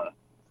vaccinated.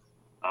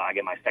 I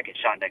get my second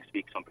shot next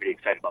week, so I'm pretty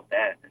excited about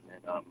that. And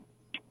then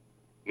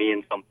me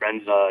and some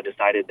friends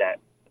decided that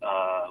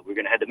we're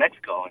going to head to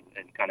Mexico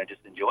and kind of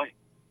just enjoy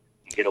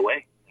and get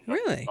away.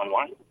 Really?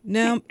 Unwind.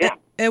 Now, yeah.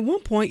 At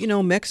one point,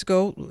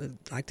 Mexico,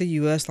 like the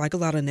U.S., like a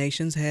lot of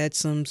nations, had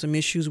some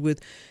issues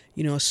with,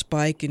 a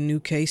spike in new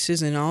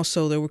cases, and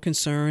also there were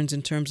concerns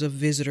in terms of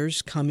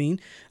visitors coming.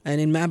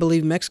 And I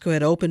believe Mexico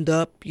had opened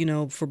up,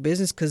 for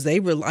business because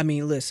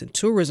listen,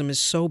 tourism is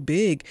so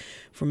big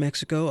for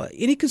Mexico.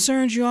 Any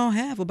concerns you all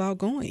have about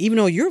going, even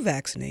though you're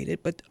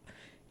vaccinated, but,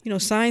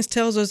 science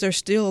tells us there's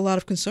still a lot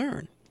of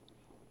concern.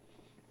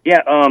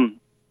 Yeah,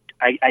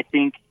 I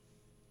think,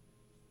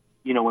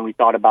 when we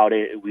thought about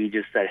it, we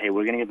just said, hey,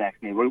 we're going to get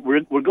vaccinated.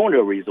 We're going to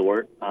a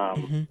resort, so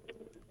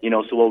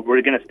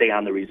we're going to stay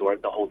on the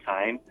resort the whole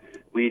time.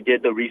 We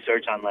did the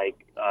research on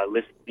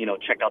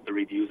checked out the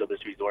reviews of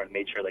this resort and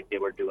made sure they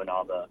were doing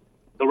all the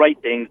right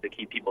things to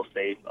keep people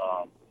safe.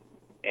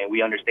 And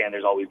we understand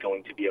there's always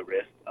going to be a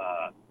risk.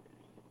 I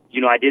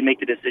did make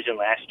the decision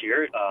last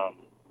year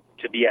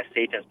to be as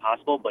safe as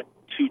possible, but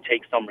to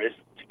take some risks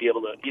to be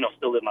able to,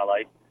 still live my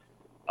life.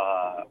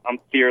 I'm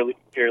fairly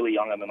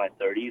young. I'm in my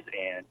 30s,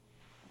 and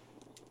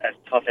as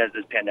tough as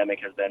this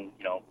pandemic has been,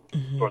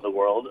 for the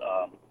world,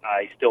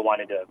 I still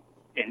wanted to,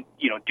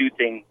 do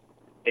things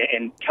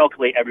and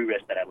calculate every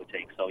risk that I would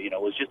take. So, it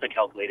was just a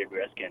calculated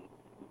risk, and,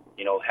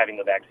 having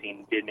the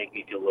vaccine did make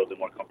me feel a little bit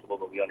more comfortable,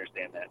 but we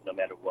understand that no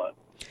matter what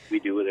we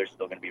do, there's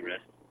still going to be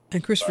risks.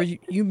 And Christopher,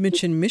 you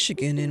mentioned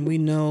Michigan, and we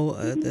know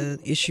the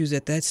issues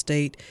that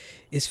state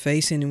is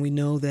facing, and we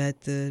know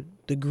that the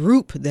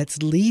group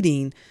that's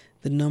leading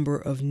the number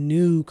of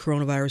new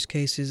coronavirus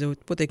cases, or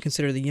what they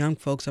consider the young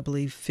folks, I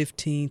believe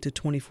 15 to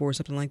 24,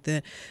 something like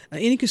that.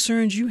 Any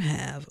concerns you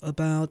have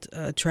about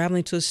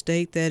traveling to a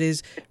state that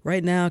is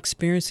right now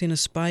experiencing a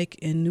spike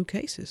in new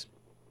cases?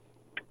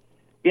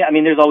 Yeah,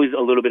 there's always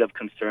a little bit of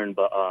concern,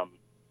 but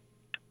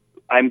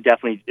it's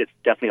definitely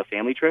a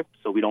family trip,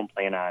 so we don't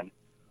plan on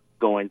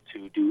going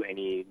to do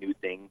any new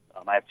things.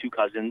 I have two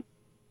cousins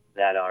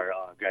that are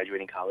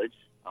graduating college.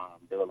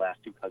 They're the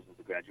last two cousins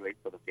to graduate,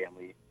 so the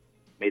family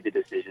made the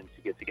decision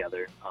to get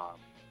together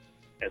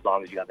as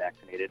long as you got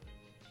vaccinated.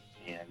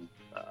 And,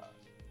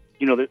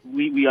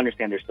 we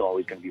understand there's still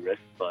always going to be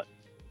risks, but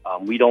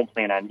we don't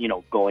plan on,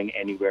 going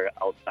anywhere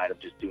outside of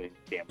just doing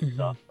family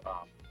stuff.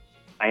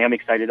 I am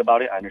excited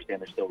about it. I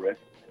understand there's still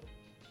risks.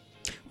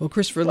 Well,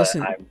 Christopher,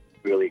 listen. I'm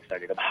really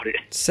excited about it.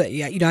 So,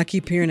 yeah, I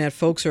keep hearing that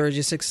folks are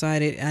just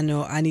excited. I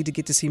know I need to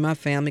get to see my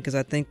family because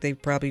I think they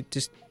probably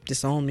just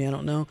disowned me. I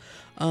don't know.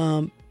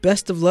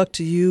 Best of luck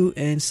to you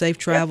and safe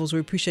travels. We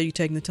appreciate you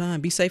taking the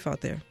time. Be safe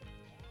out there.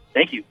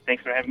 Thank you.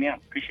 Thanks for having me on.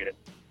 Appreciate it.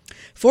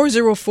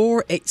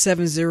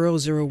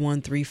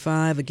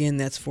 404-870-0135. Again,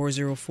 that's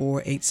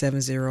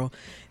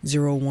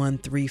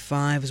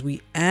 404-870-0135. As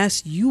we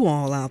ask you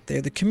all out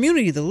there, the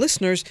community, the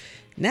listeners,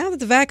 now that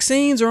the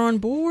vaccines are on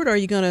board, are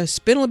you going to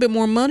spend a little bit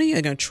more money? Are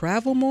you going to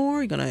travel more?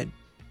 Are you going to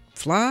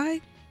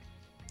fly?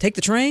 Take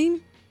the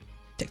train?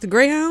 Take the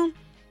Greyhound?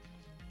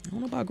 I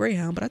don't know about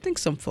Greyhound, but I think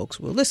some folks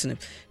will. Listen,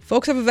 if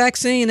folks have a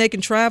vaccine and they can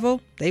travel,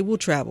 they will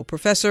travel.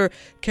 Professor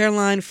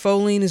Caroline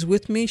Folene is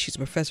with me. She's a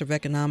professor of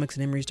economics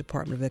in Emory's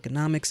Department of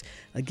Economics.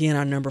 Again,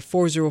 our number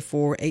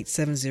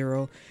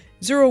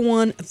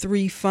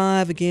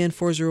 404-870-0135. Again,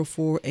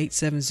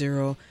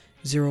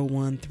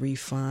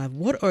 404-870-0135.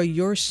 What are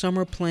your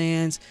summer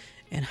plans,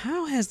 and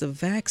how has the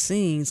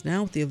vaccines,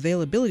 now with the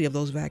availability of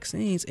those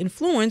vaccines,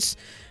 influenced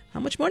how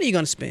much money you're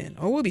going to spend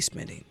or will be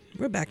spending?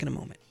 We're back in a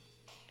moment.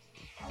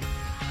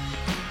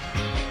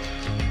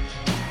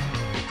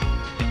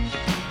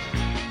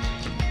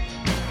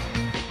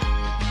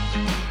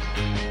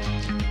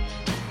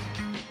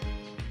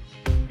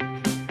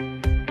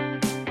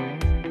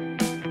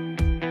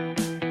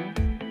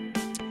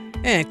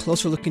 And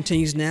Closer Look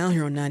continues now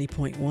here on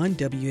 90.1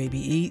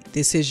 WABE.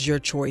 This is your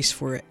choice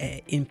for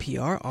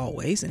NPR,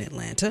 always in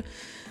Atlanta.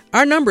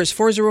 Our number is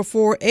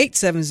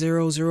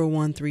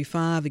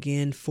 404-870-0135.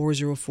 Again,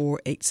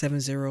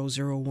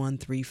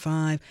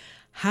 404-870-0135.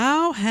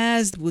 How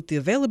has, with the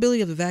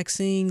availability of the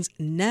vaccines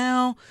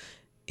now,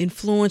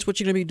 influenced what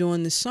you're going to be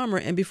doing this summer?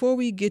 And before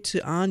we get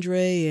to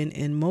Andre and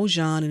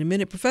Mojan in a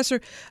minute,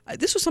 Professor,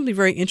 this was something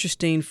very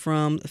interesting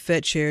from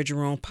Fed Chair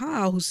Jerome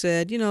Powell, who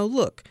said,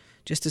 look,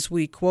 just this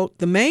week, quote,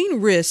 the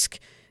main risk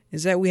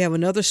is that we have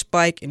another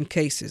spike in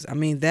cases.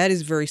 That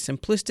is very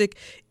simplistic.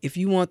 If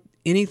you want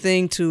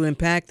anything to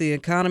impact the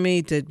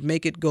economy, to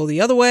make it go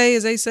the other way,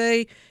 as they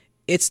say,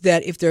 it's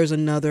that if there's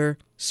another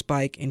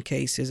spike in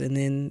cases. And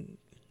then,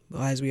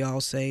 as we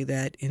all say,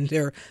 that in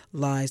there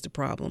lies the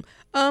problem.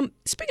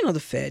 Speaking of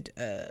the Fed,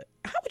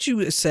 how would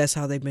you assess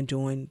how they've been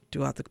doing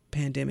throughout the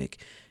pandemic?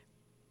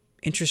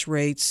 Interest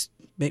rates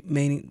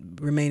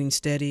remaining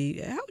steady,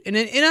 and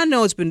I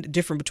know it's been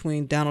different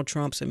between Donald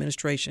Trump's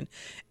administration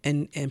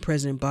and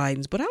President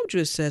Biden's, but how would you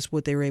assess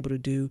what they were able to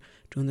do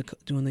during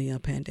the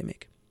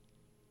pandemic?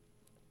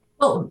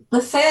 Well,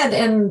 the Fed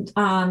and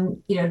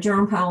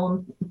Jerome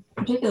Powell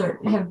particular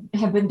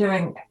have been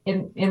doing,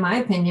 in my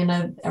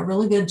opinion, a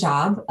really good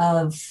job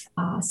of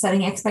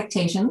setting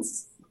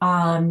expectations.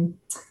 The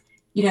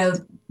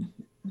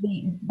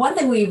one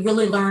thing we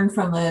really learned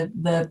from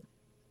the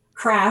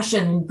crash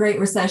and Great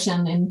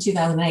Recession in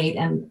 2008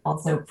 and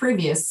also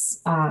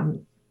previous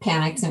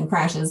panics and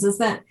crashes is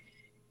that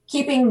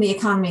keeping the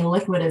economy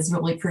liquid is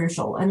really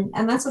crucial. And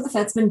that's what the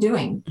Fed's been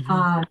doing.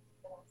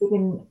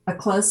 Keeping a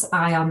close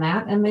eye on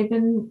that. And they've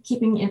been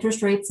keeping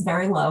interest rates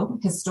very low,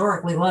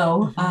 historically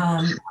low,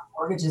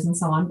 mortgages and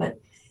so on. But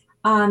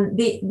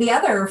the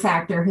other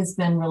factor has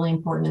been really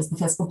important is the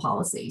fiscal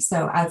policy.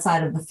 So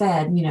outside of the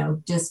Fed,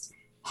 just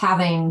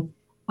having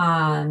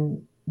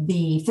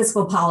the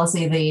fiscal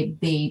policy,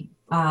 the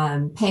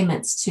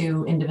payments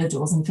to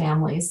individuals and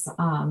families,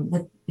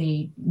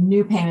 the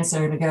new payments are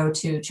going to go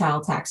to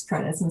child tax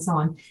credits and so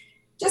on,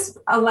 just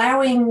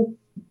allowing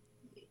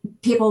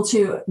people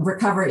to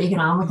recover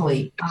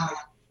economically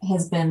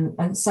has been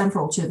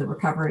central to the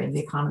recovery of the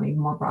economy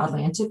more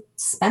broadly and to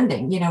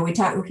spending. We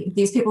talk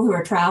these people who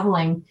are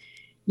traveling.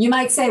 You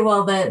might say,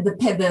 well,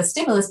 the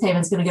stimulus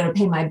payment is going to go to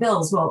pay my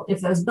bills. Well, if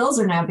those bills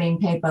are now being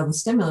paid by the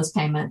stimulus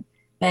payment,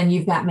 then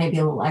you've got maybe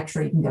a little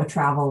extra. You can go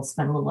travel,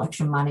 spend a little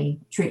extra money,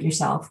 treat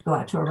yourself, go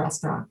out to a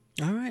restaurant.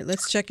 All right,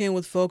 let's check in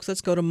with folks.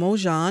 Let's go to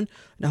Mojan.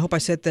 And I hope I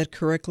said that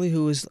correctly,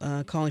 who is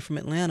calling from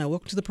Atlanta.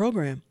 Welcome to the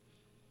program.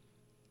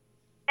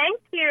 Thank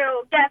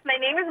you. Yes, my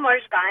name is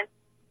Mojan.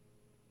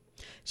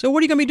 So what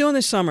are you going to be doing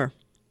this summer?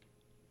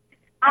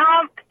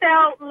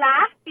 So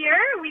last year,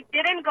 we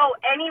didn't go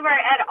anywhere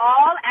at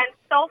all. And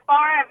so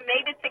far, I've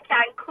made it to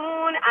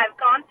Cancun. I've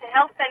gone to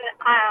Hilton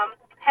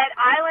Head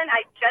Island.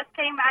 I just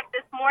came back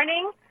this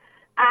morning.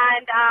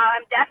 And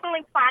I'm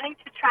definitely planning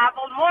to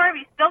travel more.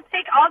 We still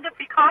take all the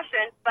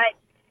precautions, but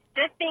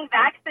just being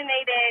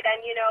vaccinated and,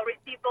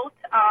 receive both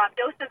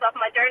doses of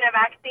Moderna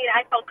vaccine,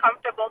 I feel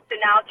comfortable to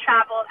now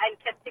travel and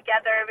get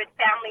together with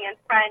family and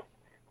friends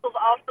who've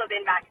also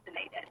been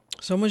vaccinated.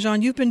 So,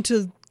 Mojan, you've been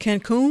to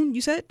Cancun,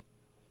 you said?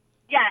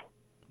 Yes.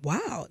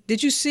 Wow.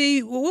 Did you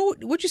see,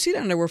 what'd you see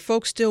down there? Were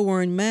folks still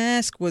wearing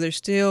masks? Were they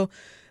still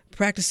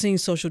practicing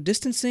social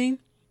distancing?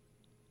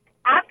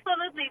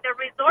 Absolutely. The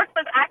resort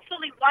was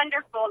actually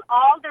wonderful.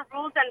 All the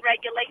rules and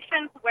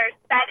regulations were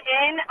set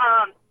in.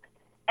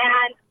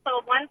 And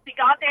so once we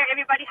got there,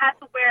 everybody had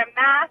to wear a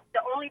mask.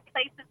 The only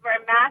places where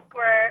masks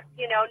were,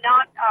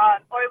 not,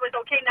 or it was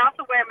okay not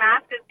to wear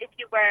masks is if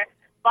you were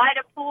by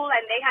the pool,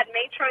 and they had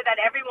made sure that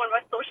everyone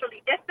was socially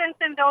distanced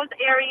in those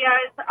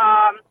areas.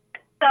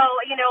 So,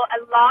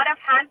 a lot of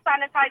hand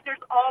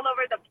sanitizers all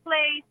over the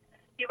place.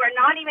 You were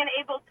not even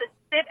able to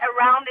sit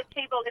around the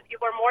table if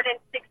you were more than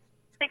six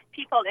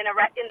people in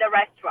the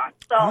restaurant.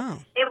 So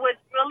It was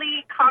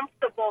really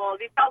comfortable.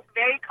 We felt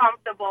very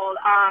comfortable.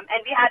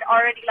 And we had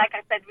already, like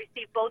I said,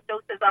 received both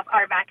doses of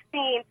our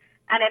vaccine,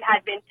 and it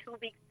had been 2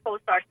 weeks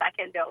post our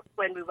second dose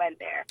when we went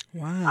there.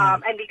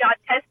 Wow. And we got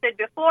tested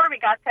before, we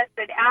got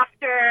tested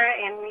after,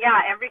 and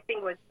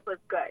everything was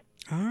good.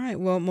 All right.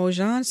 Well,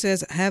 Mojan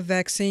says, have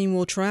vaccine,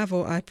 will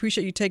travel. I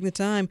appreciate you taking the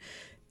time.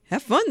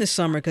 Have fun this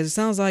summer, because it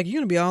sounds like you're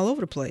going to be all over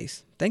the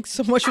place. Thanks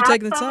so much for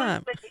taking the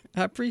time.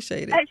 I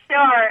appreciate it.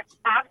 Sure.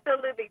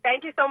 Absolutely.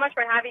 Thank you so much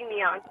for having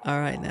me on. All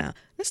right. Now,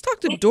 let's talk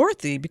to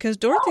Dorothy, because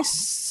Dorothy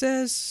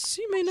says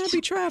she may not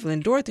be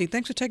traveling. Dorothy,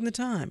 thanks for taking the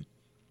time.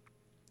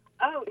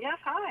 Oh, yes.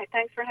 Hi.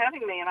 Thanks for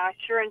having me, and I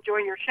sure enjoy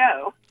your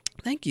show.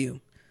 Thank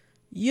you.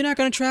 You're not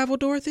going to travel,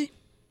 Dorothy?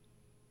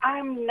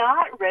 I'm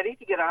not ready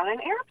to get on an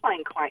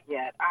airplane quite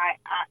yet.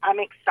 I'm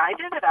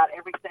excited about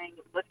everything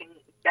looking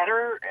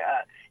better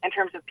in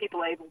terms of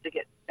people able to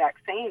get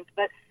vaccines,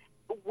 but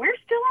we're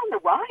still on the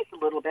rise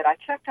a little bit. I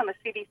checked on the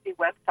CDC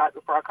website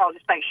before I called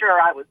just to make sure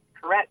I was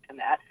correct in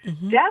that.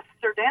 Deaths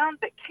are down,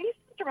 but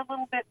cases are a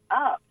little bit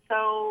up.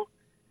 So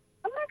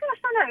I'm not going to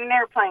start on an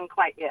airplane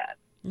quite yet.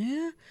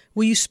 Yeah.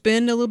 Will you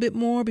spend a little bit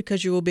more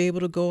because you will be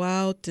able to go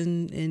out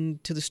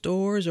and to the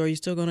stores, or are you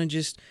still going to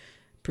just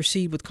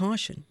proceed with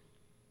caution?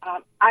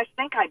 I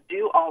think I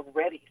do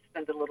already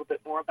spend a little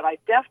bit more, but I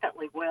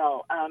definitely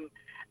will.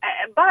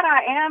 But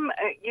I am,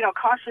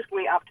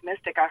 cautiously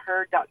optimistic. I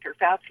heard Dr.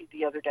 Fauci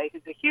the other day,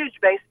 who's a huge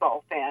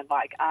baseball fan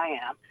like I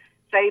am,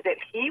 say that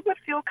he would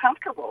feel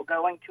comfortable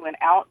going to an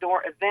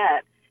outdoor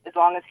event as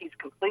long as he's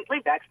completely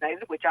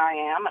vaccinated, which I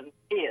am, and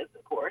he is,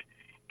 of course,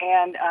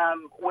 and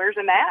wears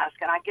a mask.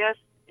 And I guess,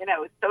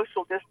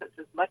 social distance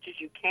as much as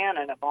you can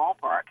in a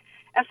ballpark.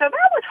 And so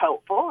that was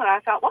hopeful. And I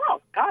thought,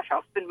 well, gosh,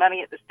 I'll spend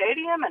money at the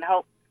stadium and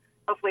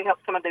hopefully help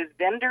some of those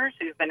vendors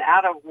who've been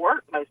out of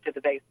work most of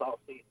the baseball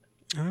season.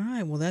 All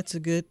right. Well, that's a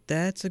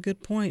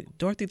good point.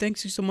 Dorothy,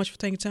 thanks you so much for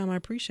taking time. I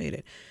appreciate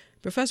it.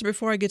 Professor,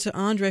 before I get to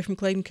Andre from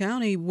Clayton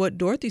County, what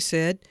Dorothy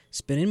said,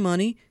 spending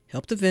money,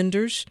 help the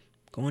vendors,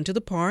 going to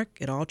the park,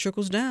 it all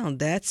trickles down.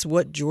 That's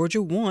what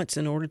Georgia wants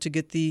in order to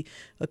get the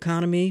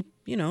economy,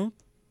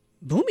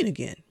 booming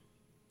again.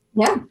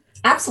 Yeah,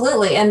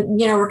 absolutely. And,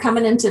 we're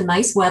coming into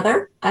nice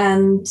weather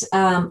and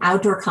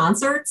outdoor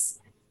concerts.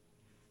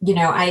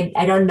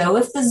 I don't know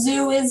if the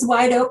zoo is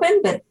wide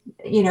open, but,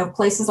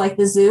 places like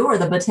the zoo or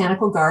the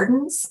botanical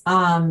gardens,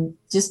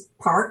 just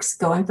parks,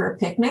 going for a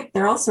picnic.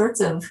 There are all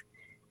sorts of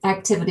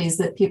activities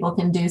that people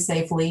can do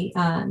safely,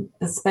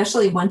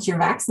 especially once you're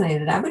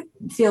vaccinated. I would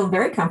feel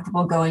very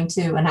comfortable going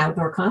to an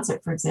outdoor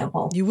concert, for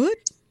example. You would?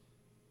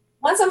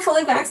 Once I'm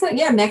fully vaccinated,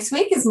 yeah, next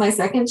week is my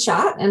second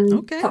shot. And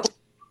a couple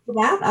of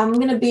that, I'm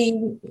going to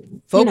be...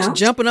 Folks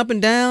jumping up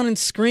and down and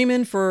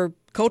screaming for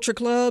Culture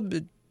Club.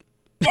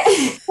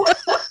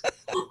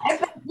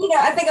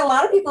 I think a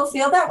lot of people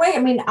feel that way. I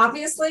mean,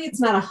 obviously it's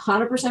not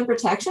 100%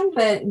 protection,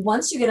 but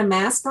once you get a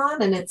mask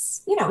on and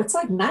it's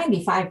like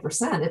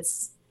 95%,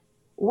 it's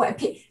what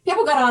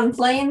people got on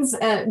planes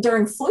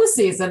during flu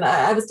season.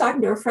 I was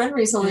talking to a friend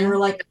recently and we're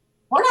like,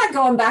 we're not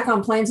going back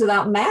on planes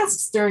without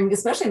masks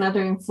especially not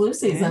during flu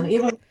season.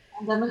 Even when the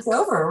pandemic's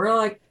over, we're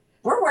like,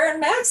 we're wearing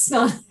masks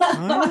on.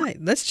 All right.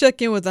 Let's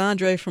check in with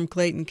Andre from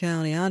Clayton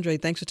County. Andre,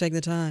 thanks for taking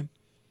the time.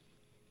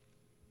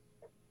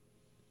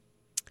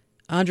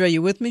 Andre,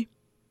 you with me?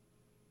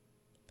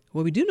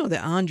 Well, we do know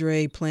that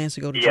Andre plans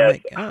to go to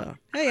Jamaica. Oh.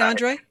 Hey,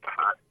 Andre.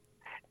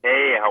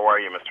 Hey, how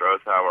are you, Miss Rose?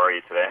 How are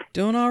you today?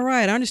 Doing all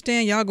right. I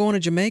understand y'all going to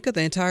Jamaica,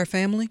 the entire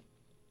family?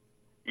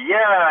 Yeah,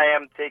 I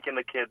am taking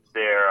the kids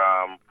there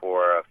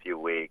for a few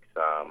weeks.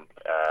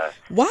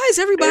 Why is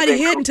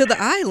everybody heading to the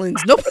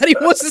islands? Nobody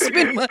wants to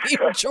spend money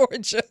in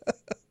Georgia.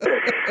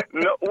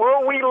 No,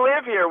 well, we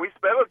live here. We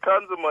spend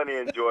tons of money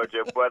in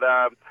Georgia, but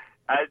I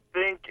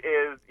think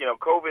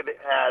COVID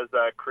has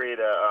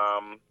created a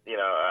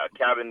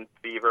cabin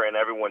fever, and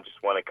everyone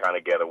just want to kind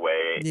of get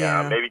away.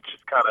 Yeah. Maybe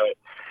just kind of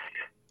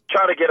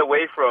try to get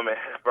away from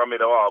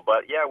it all.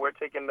 But yeah, we're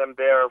taking them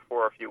there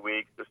for a few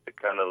weeks just to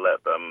kind of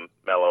let them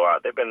mellow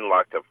out. They've been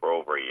locked up for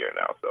over a year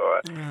now, so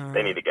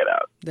they need to get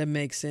out. That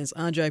makes sense.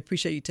 Andre, I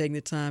appreciate you taking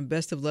the time.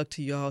 Best of luck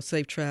to y'all.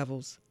 Safe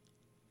travels.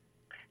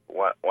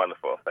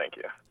 Wonderful. Thank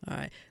you. All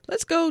right.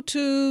 Let's go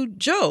to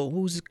Joe,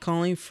 who's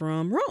calling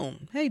from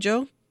Rome. Hey,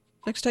 Joe.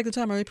 Thanks for taking the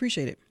time. I really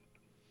appreciate it.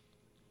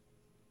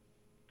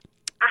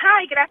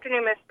 Hi, good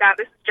afternoon, Ms. Scott.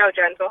 This is Joe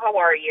Genzel. How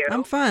are you?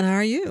 I'm fine. How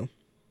are you?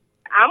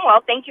 I'm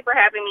well. Thank you for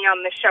having me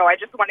on the show. I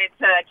just wanted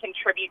to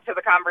contribute to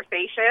the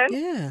conversation.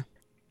 Yeah.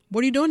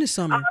 What are you doing this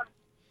summer?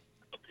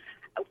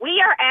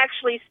 We are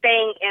actually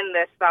staying in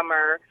this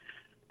summer.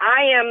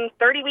 I am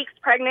 30 weeks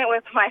pregnant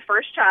with my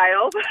first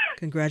child.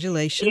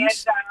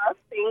 Congratulations. And,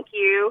 thank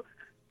you.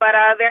 But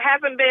there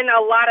hasn't been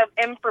a lot of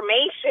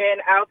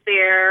information out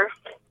there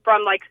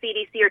from like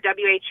CDC or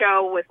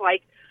WHO with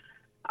like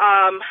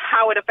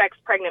how it affects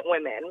pregnant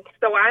women.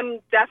 So I'm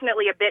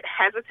definitely a bit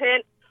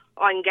hesitant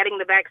on getting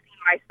the vaccine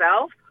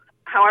myself.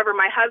 However,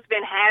 my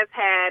husband has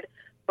had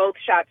both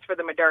shots for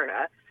the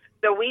Moderna.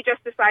 So we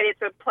just decided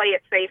to play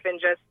it safe and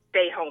just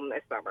stay home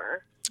this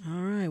summer.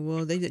 All right.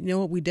 Well,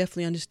 we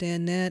definitely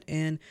understand that.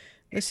 And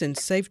listen,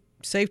 safe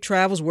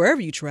travels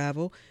wherever you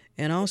travel.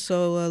 And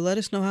also let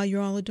us know how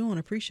you all are doing. I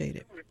appreciate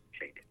it.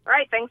 All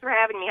right. Thanks for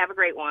having me. Have a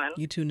great one.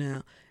 You too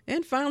now.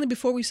 And finally,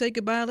 before we say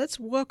goodbye, let's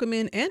welcome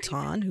in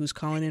Anton, who's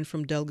calling in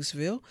from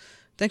Douglasville.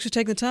 Thanks for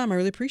taking the time. I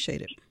really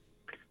appreciate it.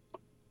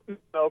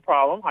 No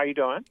problem. How you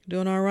doing?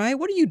 Doing all right.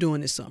 What are you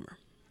doing this summer?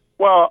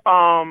 Well,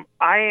 I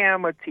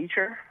am a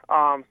teacher /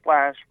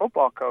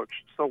 football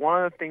coach. So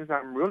one of the things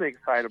I'm really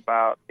excited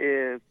about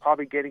is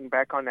probably getting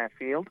back on that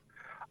field.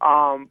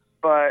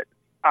 But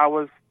I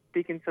was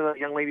speaking to a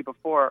young lady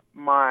before.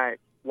 My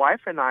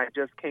wife and I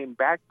just came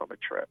back from a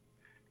trip.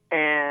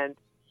 And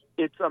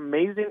it's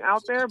amazing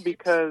out there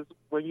because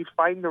when you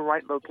find the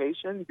right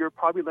location, you're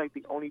probably like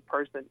the only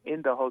person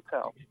in the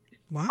hotel.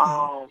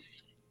 Wow.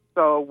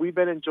 So we've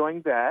been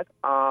enjoying that.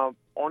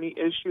 Only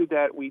issue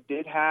that we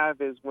did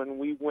have is when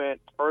we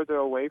went further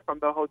away from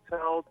the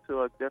hotel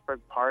to a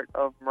different part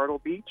of Myrtle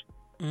Beach,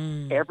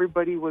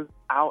 everybody was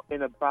out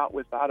and about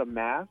without a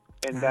mask,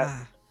 and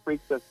that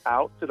freaked us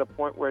out to the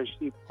point where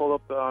she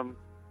rolled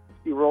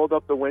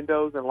up the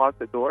windows and locked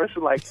the doors,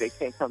 like they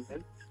can't come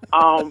in.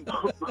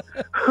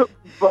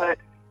 But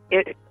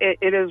it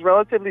is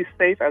relatively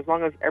safe as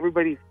long as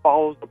everybody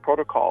follows the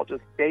protocol.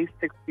 Just stay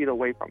 6 feet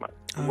away from us.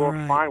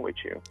 We're fine with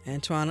you.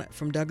 Antoine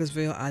from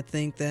Douglasville, I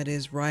think that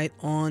is right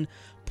on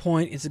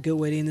point. It's a good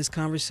way to end this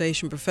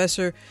conversation.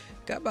 Professor,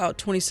 got about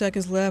 20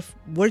 seconds left.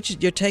 What is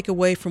your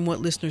takeaway from what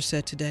listeners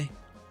said today?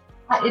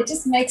 It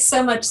just makes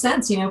so much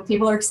sense.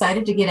 People are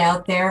excited to get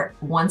out there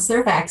once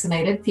they're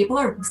vaccinated.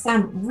 People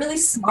sound really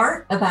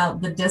smart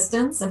about the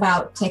distance,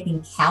 about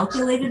taking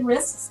calculated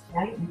risks,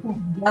 right? You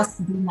can't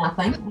just do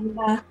nothing and,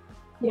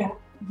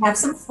 have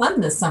some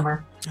fun this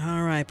summer.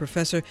 All right,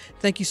 Professor,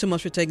 thank you so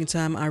much for taking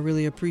time. I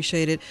really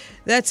appreciate it.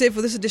 That's it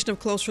for this edition of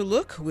Closer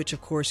Look, which, of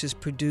course, is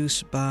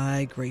produced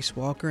by Grace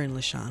Walker and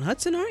LaShawn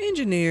Hudson. Our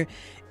engineer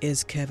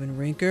is Kevin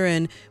Rinker,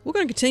 and we're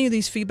going to continue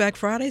these Feedback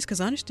Fridays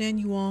because I understand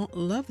you all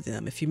love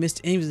them. If you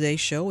missed any of today's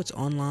show, it's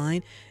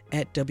online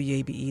at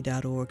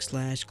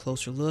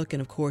wabe.org/closerlook.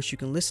 And, of course, you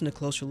can listen to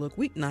Closer Look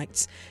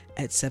weeknights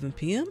at 7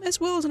 p.m. as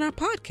well as in our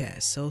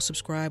podcast. So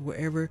subscribe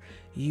wherever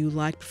you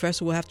like.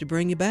 Professor, we'll have to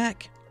bring you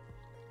back.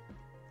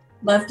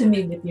 Love to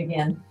meet with you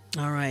again.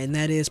 All right, and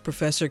that is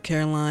Professor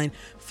Caroline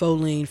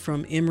Foline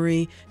from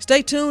Emory.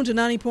 Stay tuned to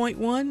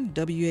 90.1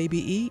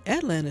 WABE,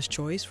 Atlanta's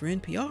Choice for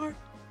NPR.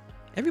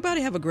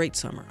 Everybody have a great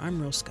summer.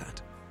 I'm Rose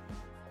Scott.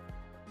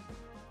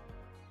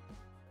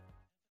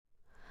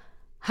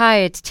 Hi,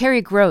 it's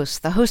Terry Gross,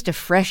 the host of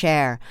Fresh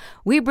Air.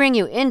 We bring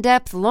you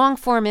in-depth,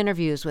 long-form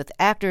interviews with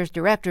actors,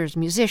 directors,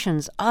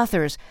 musicians,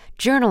 authors,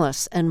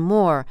 journalists, and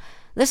more.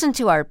 Listen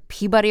to our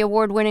Peabody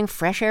Award-winning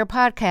Fresh Air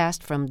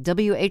podcast from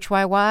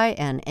WHYY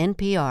and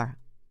NPR.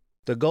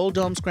 The Gold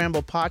Dome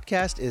Scramble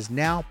podcast is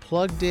now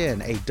plugged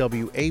in, a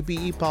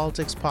WABE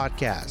Politics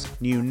podcast.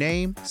 New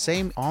name,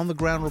 same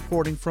on-the-ground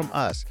reporting from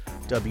us,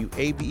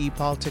 WABE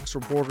Politics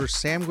reporters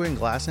Sam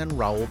Gringlass and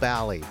Raul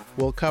Bally.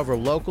 We'll cover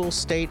local,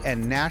 state,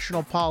 and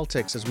national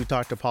politics as we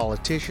talk to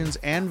politicians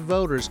and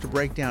voters to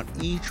break down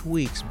each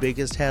week's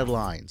biggest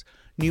headlines.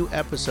 New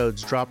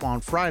episodes drop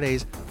on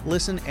Fridays.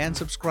 Listen and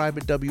subscribe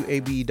at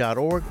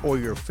WABE.org or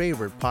your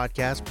favorite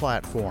podcast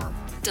platform.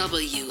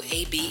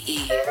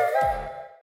 WABE.